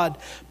God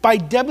by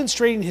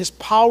demonstrating His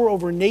power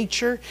over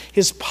nature,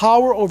 His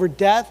power over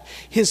death,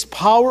 His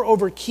power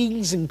over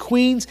kings and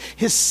queens,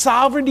 His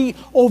sovereignty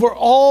over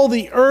all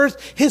the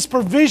earth, His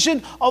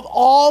provision of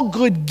all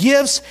good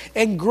gifts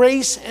and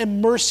grace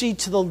and mercy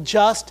to the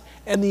just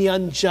and the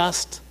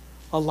unjust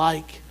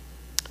alike.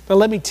 Now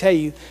let me tell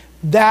you,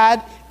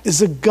 that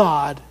is a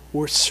God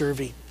worth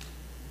serving.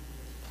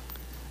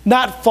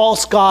 Not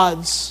false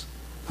gods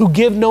who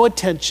give no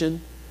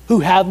attention, who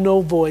have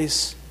no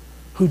voice,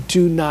 who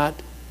do not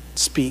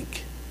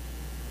speak.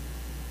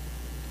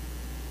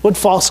 What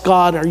false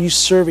god are you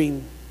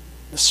serving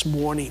this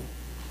morning?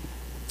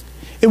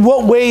 In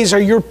what ways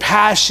are your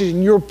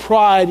passion, your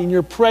pride, and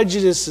your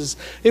prejudices?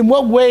 In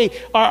what way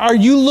are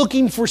you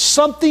looking for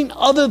something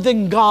other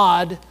than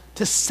God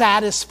to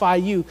satisfy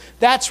you?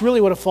 That's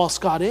really what a false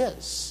god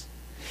is.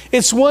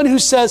 It's one who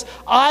says,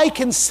 I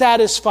can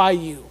satisfy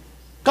you.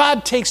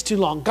 God takes too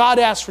long. God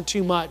asks for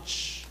too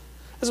much.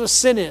 That's what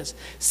sin is.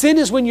 Sin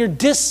is when you're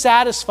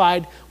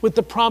dissatisfied with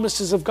the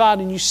promises of God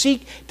and you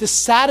seek to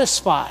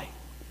satisfy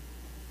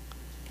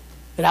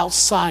it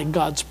outside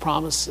God's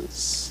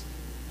promises.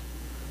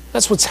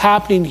 That's what's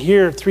happening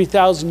here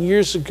 3,000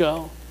 years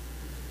ago.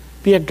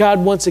 But yet God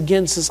once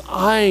again says,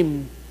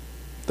 I'm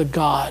the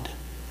God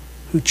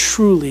who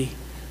truly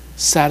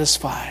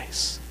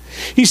satisfies.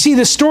 You see,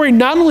 the story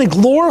not only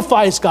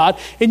glorifies God,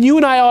 and you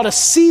and I ought to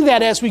see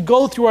that as we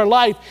go through our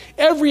life.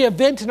 Every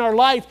event in our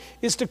life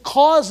is to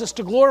cause us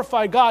to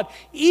glorify God,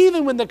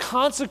 even when the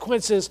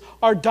consequences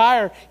are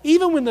dire,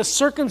 even when the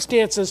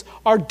circumstances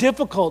are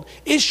difficult.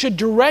 It should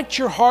direct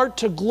your heart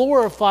to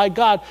glorify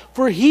God,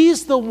 for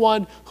He's the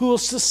one who will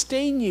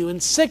sustain you in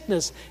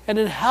sickness and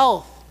in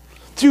health,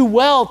 through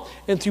wealth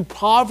and through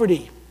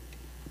poverty.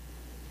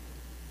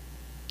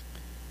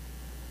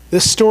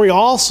 This story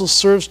also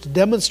serves to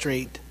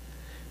demonstrate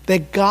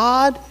that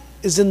God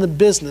is in the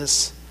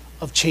business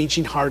of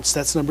changing hearts.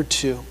 That's number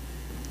 2.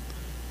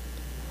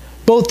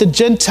 Both the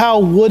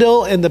Gentile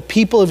widow and the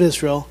people of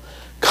Israel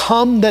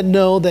come that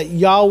know that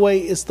Yahweh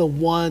is the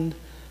one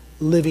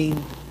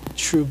living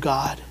true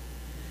God.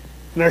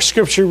 In our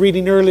scripture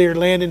reading earlier,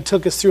 Landon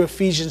took us through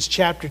Ephesians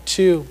chapter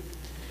 2,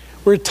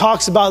 where it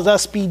talks about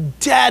us being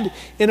dead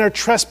in our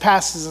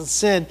trespasses and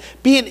sin,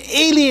 being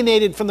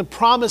alienated from the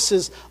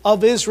promises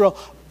of Israel.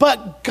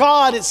 But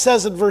God, it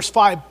says in verse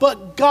 5,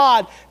 but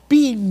God,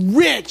 being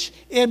rich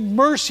in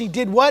mercy,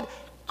 did what?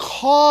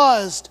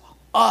 Caused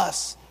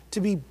us to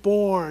be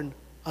born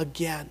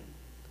again.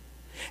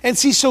 And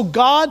see, so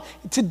God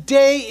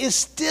today is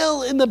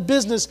still in the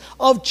business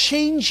of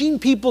changing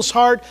people's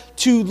heart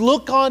to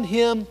look on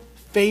Him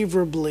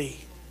favorably,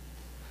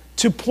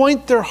 to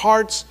point their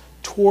hearts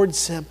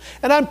towards Him.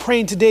 And I'm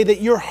praying today that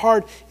your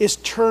heart is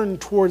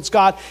turned towards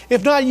God.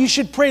 If not, you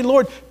should pray,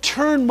 Lord,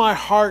 turn my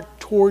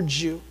heart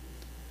towards you.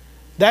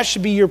 That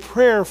should be your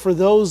prayer for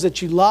those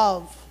that you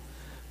love,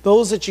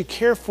 those that you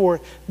care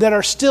for, that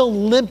are still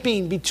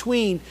limping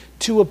between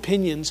two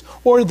opinions,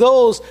 or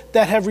those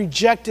that have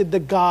rejected the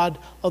God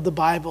of the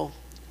Bible.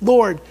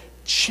 Lord,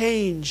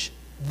 change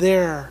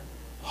their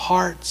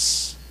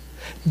hearts.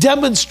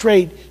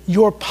 Demonstrate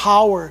your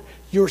power,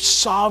 your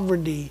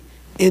sovereignty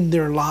in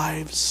their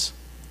lives.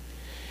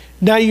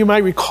 Now you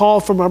might recall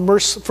from our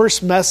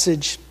first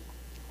message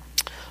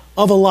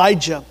of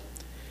Elijah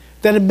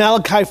that in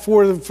Malachi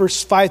 4,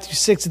 verse 5 through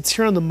 6, it's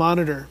here on the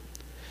monitor.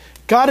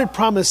 God had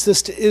promised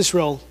this to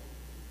Israel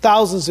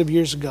thousands of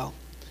years ago.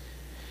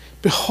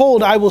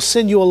 Behold, I will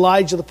send you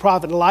Elijah the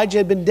prophet. Elijah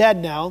had been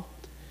dead now.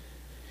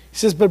 He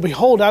says, but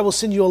behold, I will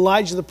send you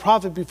Elijah the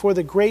prophet before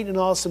the great and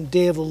awesome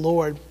day of the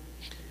Lord.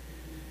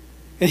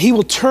 And he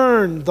will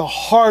turn the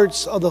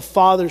hearts of the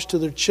fathers to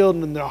their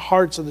children and the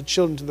hearts of the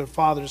children to their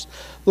fathers,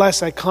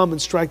 lest I come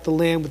and strike the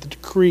land with a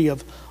decree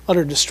of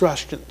utter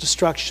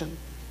destruction.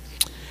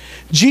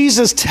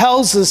 Jesus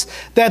tells us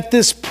that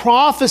this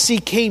prophecy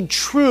came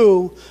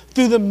true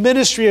through the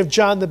ministry of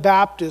John the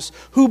Baptist,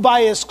 who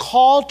by his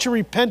call to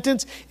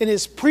repentance in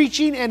his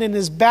preaching and in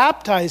his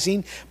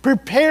baptizing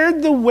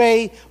prepared the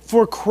way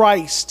for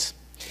Christ.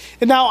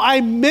 And now I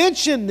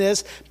mention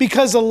this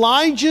because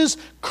Elijah's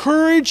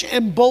courage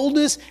and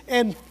boldness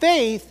and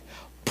faith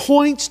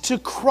points to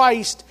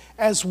Christ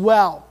as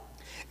well.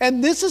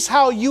 And this is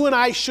how you and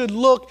I should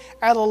look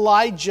at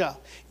Elijah.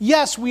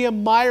 Yes, we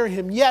admire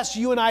him. Yes,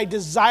 you and I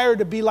desire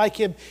to be like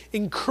him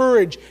in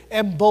courage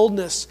and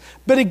boldness.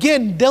 But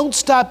again, don't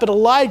stop at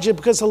Elijah,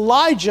 because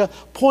Elijah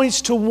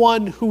points to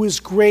one who is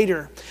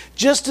greater.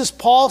 Just as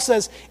Paul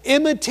says,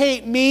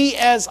 imitate me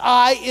as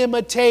I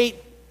imitate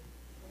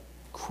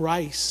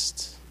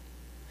Christ.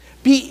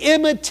 Be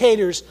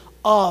imitators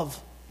of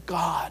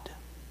God.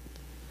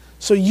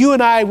 So you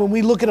and I, when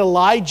we look at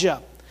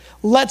Elijah,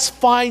 let's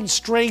find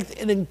strength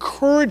and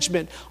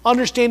encouragement,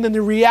 understanding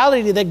the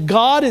reality that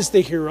God is the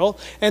hero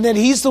and that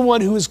he's the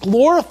one who is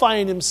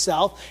glorifying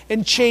himself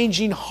and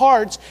changing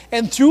hearts.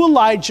 And through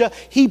Elijah,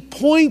 he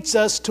points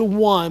us to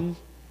one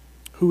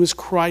who is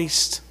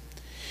Christ.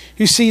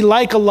 You see,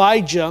 like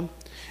Elijah,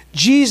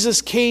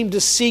 Jesus came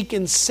to seek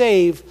and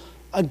save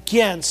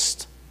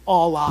against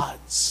all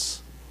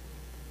odds.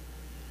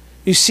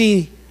 You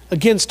see,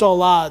 against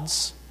all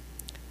odds,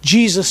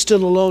 Jesus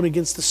stood alone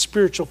against the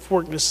spiritual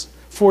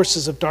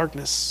forces of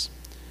darkness.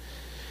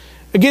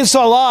 Against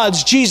all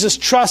odds, Jesus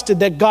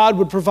trusted that God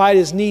would provide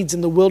his needs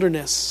in the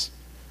wilderness.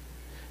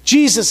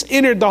 Jesus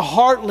entered the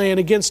heartland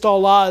against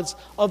all odds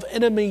of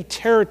enemy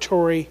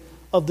territory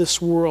of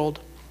this world.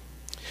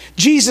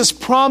 Jesus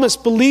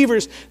promised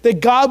believers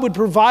that God would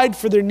provide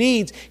for their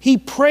needs. He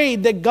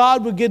prayed that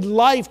God would give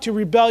life to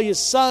rebellious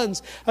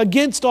sons.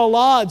 Against all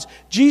odds,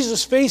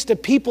 Jesus faced a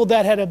people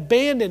that had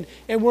abandoned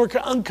and were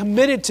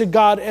uncommitted to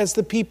God as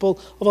the people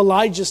of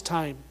Elijah's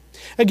time.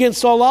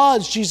 Against all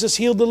odds, Jesus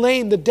healed the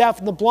lame, the deaf,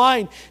 and the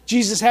blind.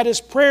 Jesus had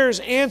his prayers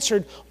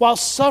answered while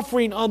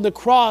suffering on the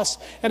cross.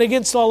 And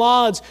against all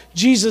odds,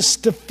 Jesus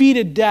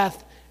defeated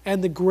death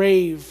and the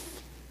grave.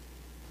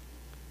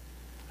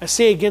 I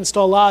say against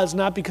all odds,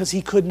 not because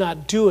he could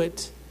not do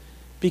it,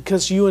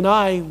 because you and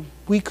I,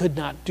 we could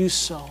not do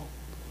so.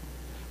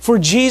 For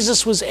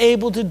Jesus was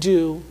able to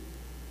do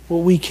what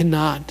we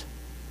cannot.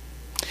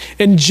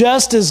 And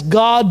just as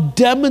God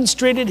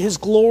demonstrated his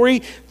glory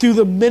through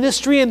the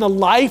ministry and the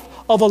life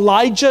of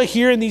Elijah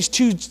here in these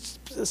two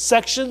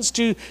sections,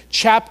 two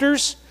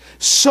chapters,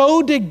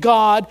 so did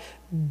God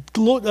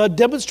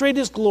demonstrate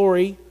his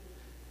glory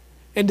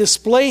and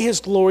display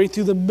his glory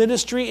through the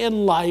ministry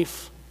and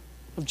life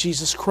of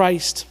Jesus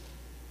Christ.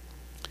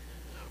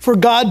 For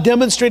God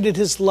demonstrated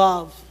his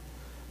love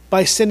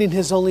by sending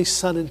his only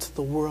Son into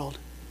the world.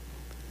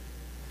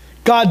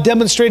 God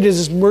demonstrated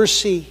his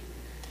mercy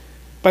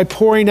by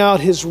pouring out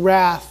his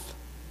wrath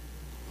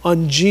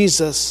on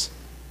Jesus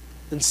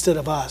instead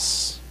of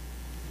us.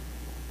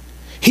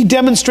 He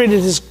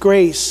demonstrated his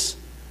grace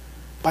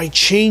by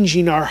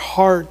changing our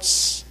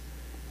hearts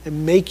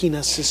and making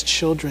us his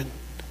children.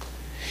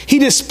 He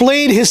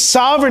displayed his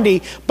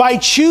sovereignty by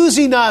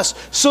choosing us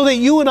so that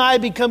you and I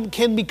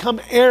can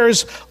become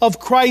heirs of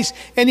Christ.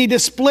 And he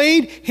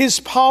displayed his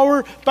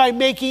power by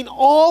making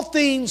all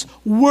things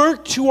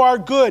work to our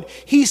good.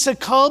 He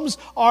succumbs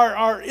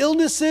our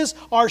illnesses,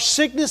 our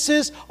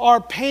sicknesses, our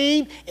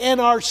pain,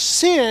 and our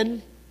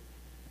sin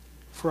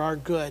for our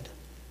good.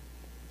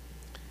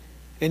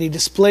 And he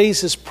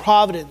displays his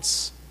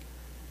providence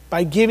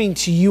by giving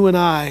to you and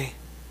I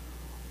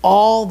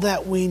all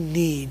that we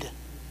need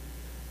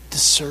to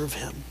serve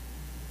him.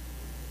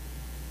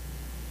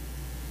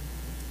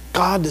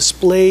 God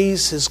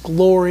displays his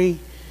glory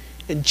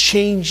and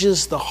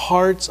changes the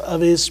hearts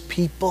of his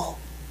people.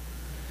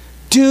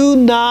 Do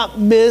not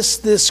miss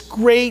this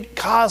great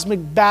cosmic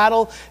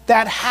battle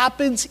that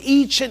happens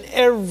each and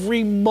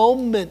every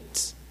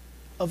moment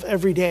of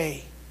every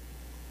day.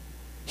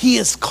 He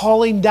is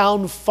calling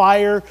down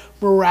fire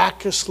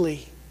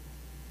miraculously.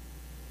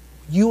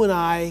 You and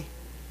I,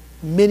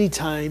 many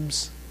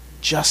times,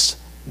 just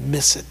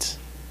miss it.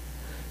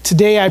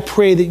 Today I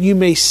pray that you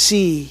may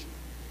see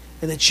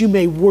and that you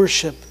may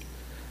worship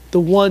the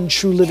one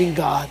true living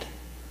God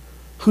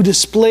who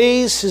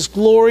displays his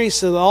glory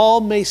so that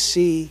all may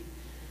see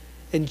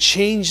and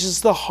changes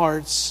the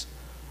hearts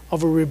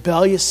of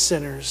rebellious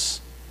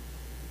sinners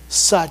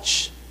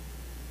such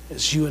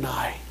as you and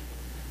I.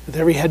 With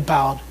every head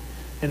bowed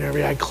and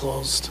every eye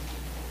closed.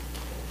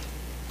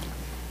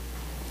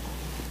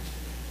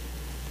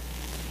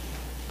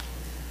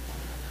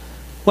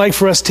 I'd like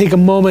for us to take a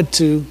moment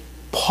to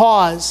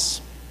pause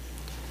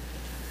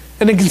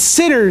and to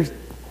consider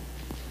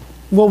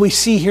what we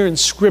see here in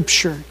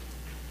Scripture.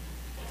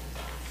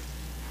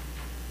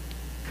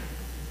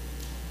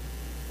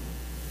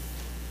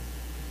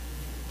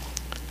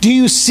 Do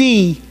you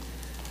see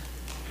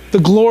the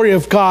glory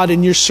of God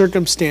in your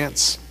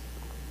circumstance?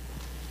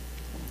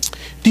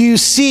 Do you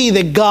see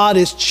that God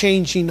is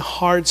changing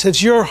hearts?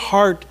 Has your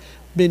heart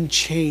been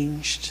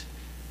changed?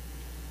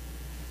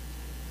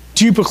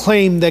 Do you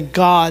proclaim that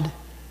God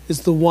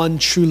is the one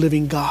true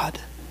living God?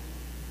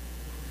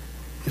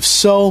 If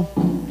so,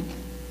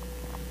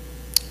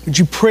 would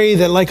you pray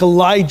that, like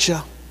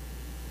Elijah,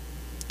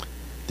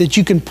 that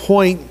you can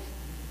point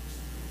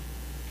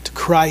to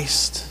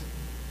Christ,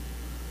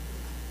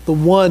 the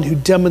one who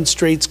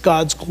demonstrates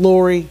God's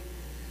glory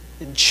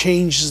and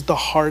changes the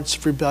hearts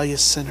of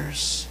rebellious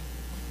sinners?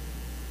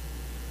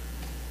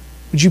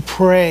 Would you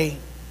pray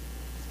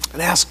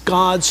and ask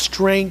God's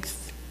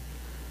strength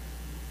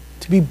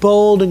to be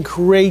bold and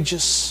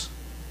courageous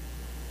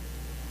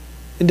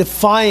in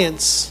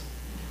defiance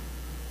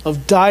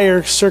of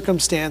dire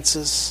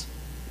circumstances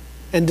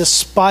and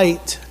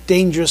despite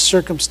dangerous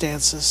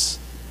circumstances,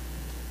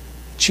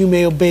 that you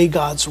may obey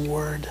God's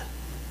word?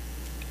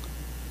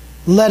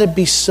 Let it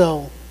be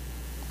so.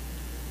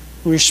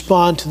 We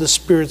respond to the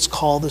Spirit's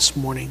call this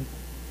morning.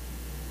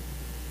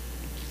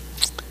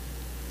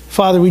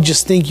 Father, we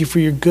just thank you for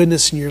your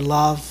goodness and your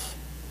love.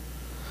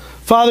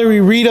 Father, we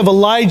read of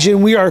Elijah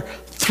and we are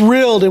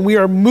thrilled and we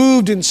are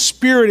moved in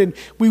spirit, and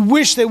we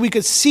wish that we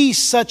could see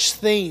such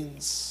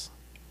things.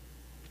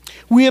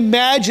 We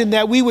imagine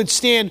that we would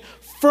stand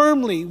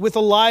firmly with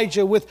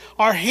Elijah, with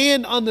our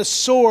hand on the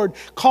sword,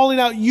 calling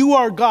out, "You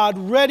are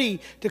God," ready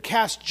to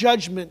cast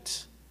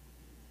judgment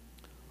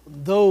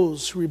on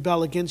those who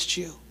rebel against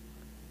you.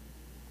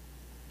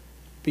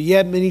 But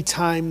yet many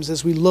times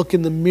as we look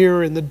in the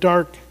mirror in the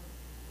dark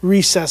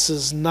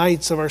recesses,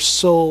 nights of our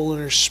soul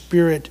and our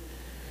spirit,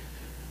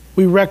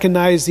 we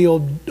recognize the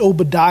old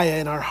Obadiah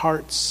in our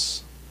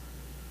hearts,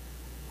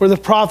 or the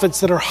prophets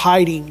that are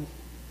hiding,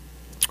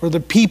 or the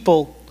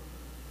people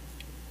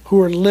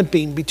who are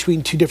limping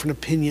between two different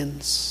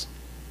opinions.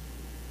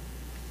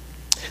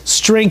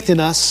 Strengthen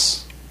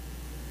us.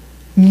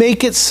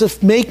 Make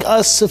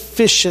us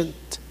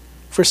sufficient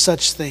for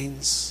such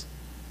things.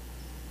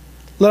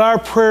 Let our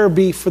prayer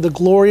be for the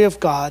glory of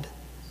God,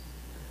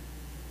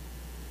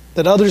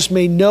 that others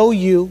may know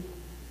you,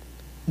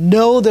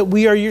 know that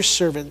we are your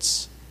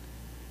servants,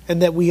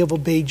 and that we have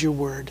obeyed your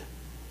word.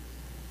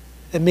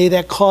 And may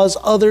that cause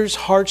others'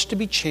 hearts to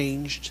be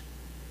changed,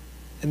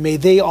 and may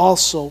they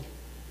also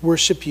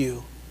worship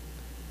you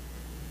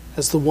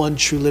as the one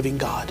true living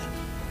God.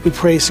 We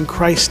praise in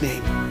Christ's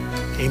name.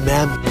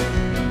 Amen.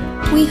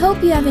 We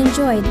hope you have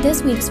enjoyed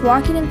this week's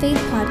Walking in Faith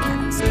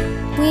podcast.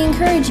 We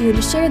encourage you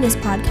to share this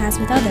podcast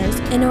with others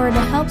in order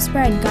to help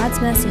spread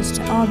God's message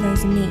to all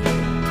those in need.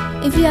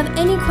 If you have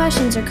any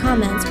questions or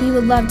comments, we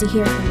would love to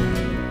hear from you.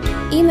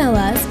 Email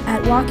us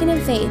at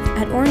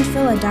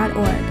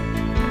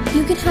walkinginfaith@orangevilla.org.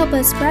 You can help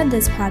us spread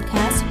this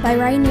podcast by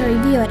writing a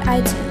review at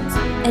iTunes.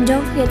 And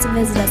don't forget to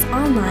visit us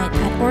online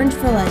at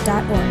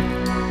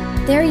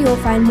orangevilla.org. There you will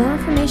find more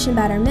information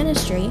about our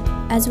ministry,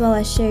 as well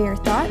as share your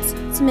thoughts,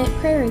 submit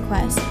prayer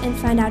requests, and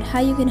find out how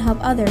you can help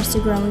others to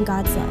grow in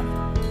God's love.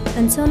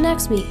 Until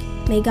next week,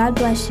 may God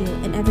bless you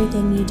in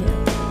everything you do.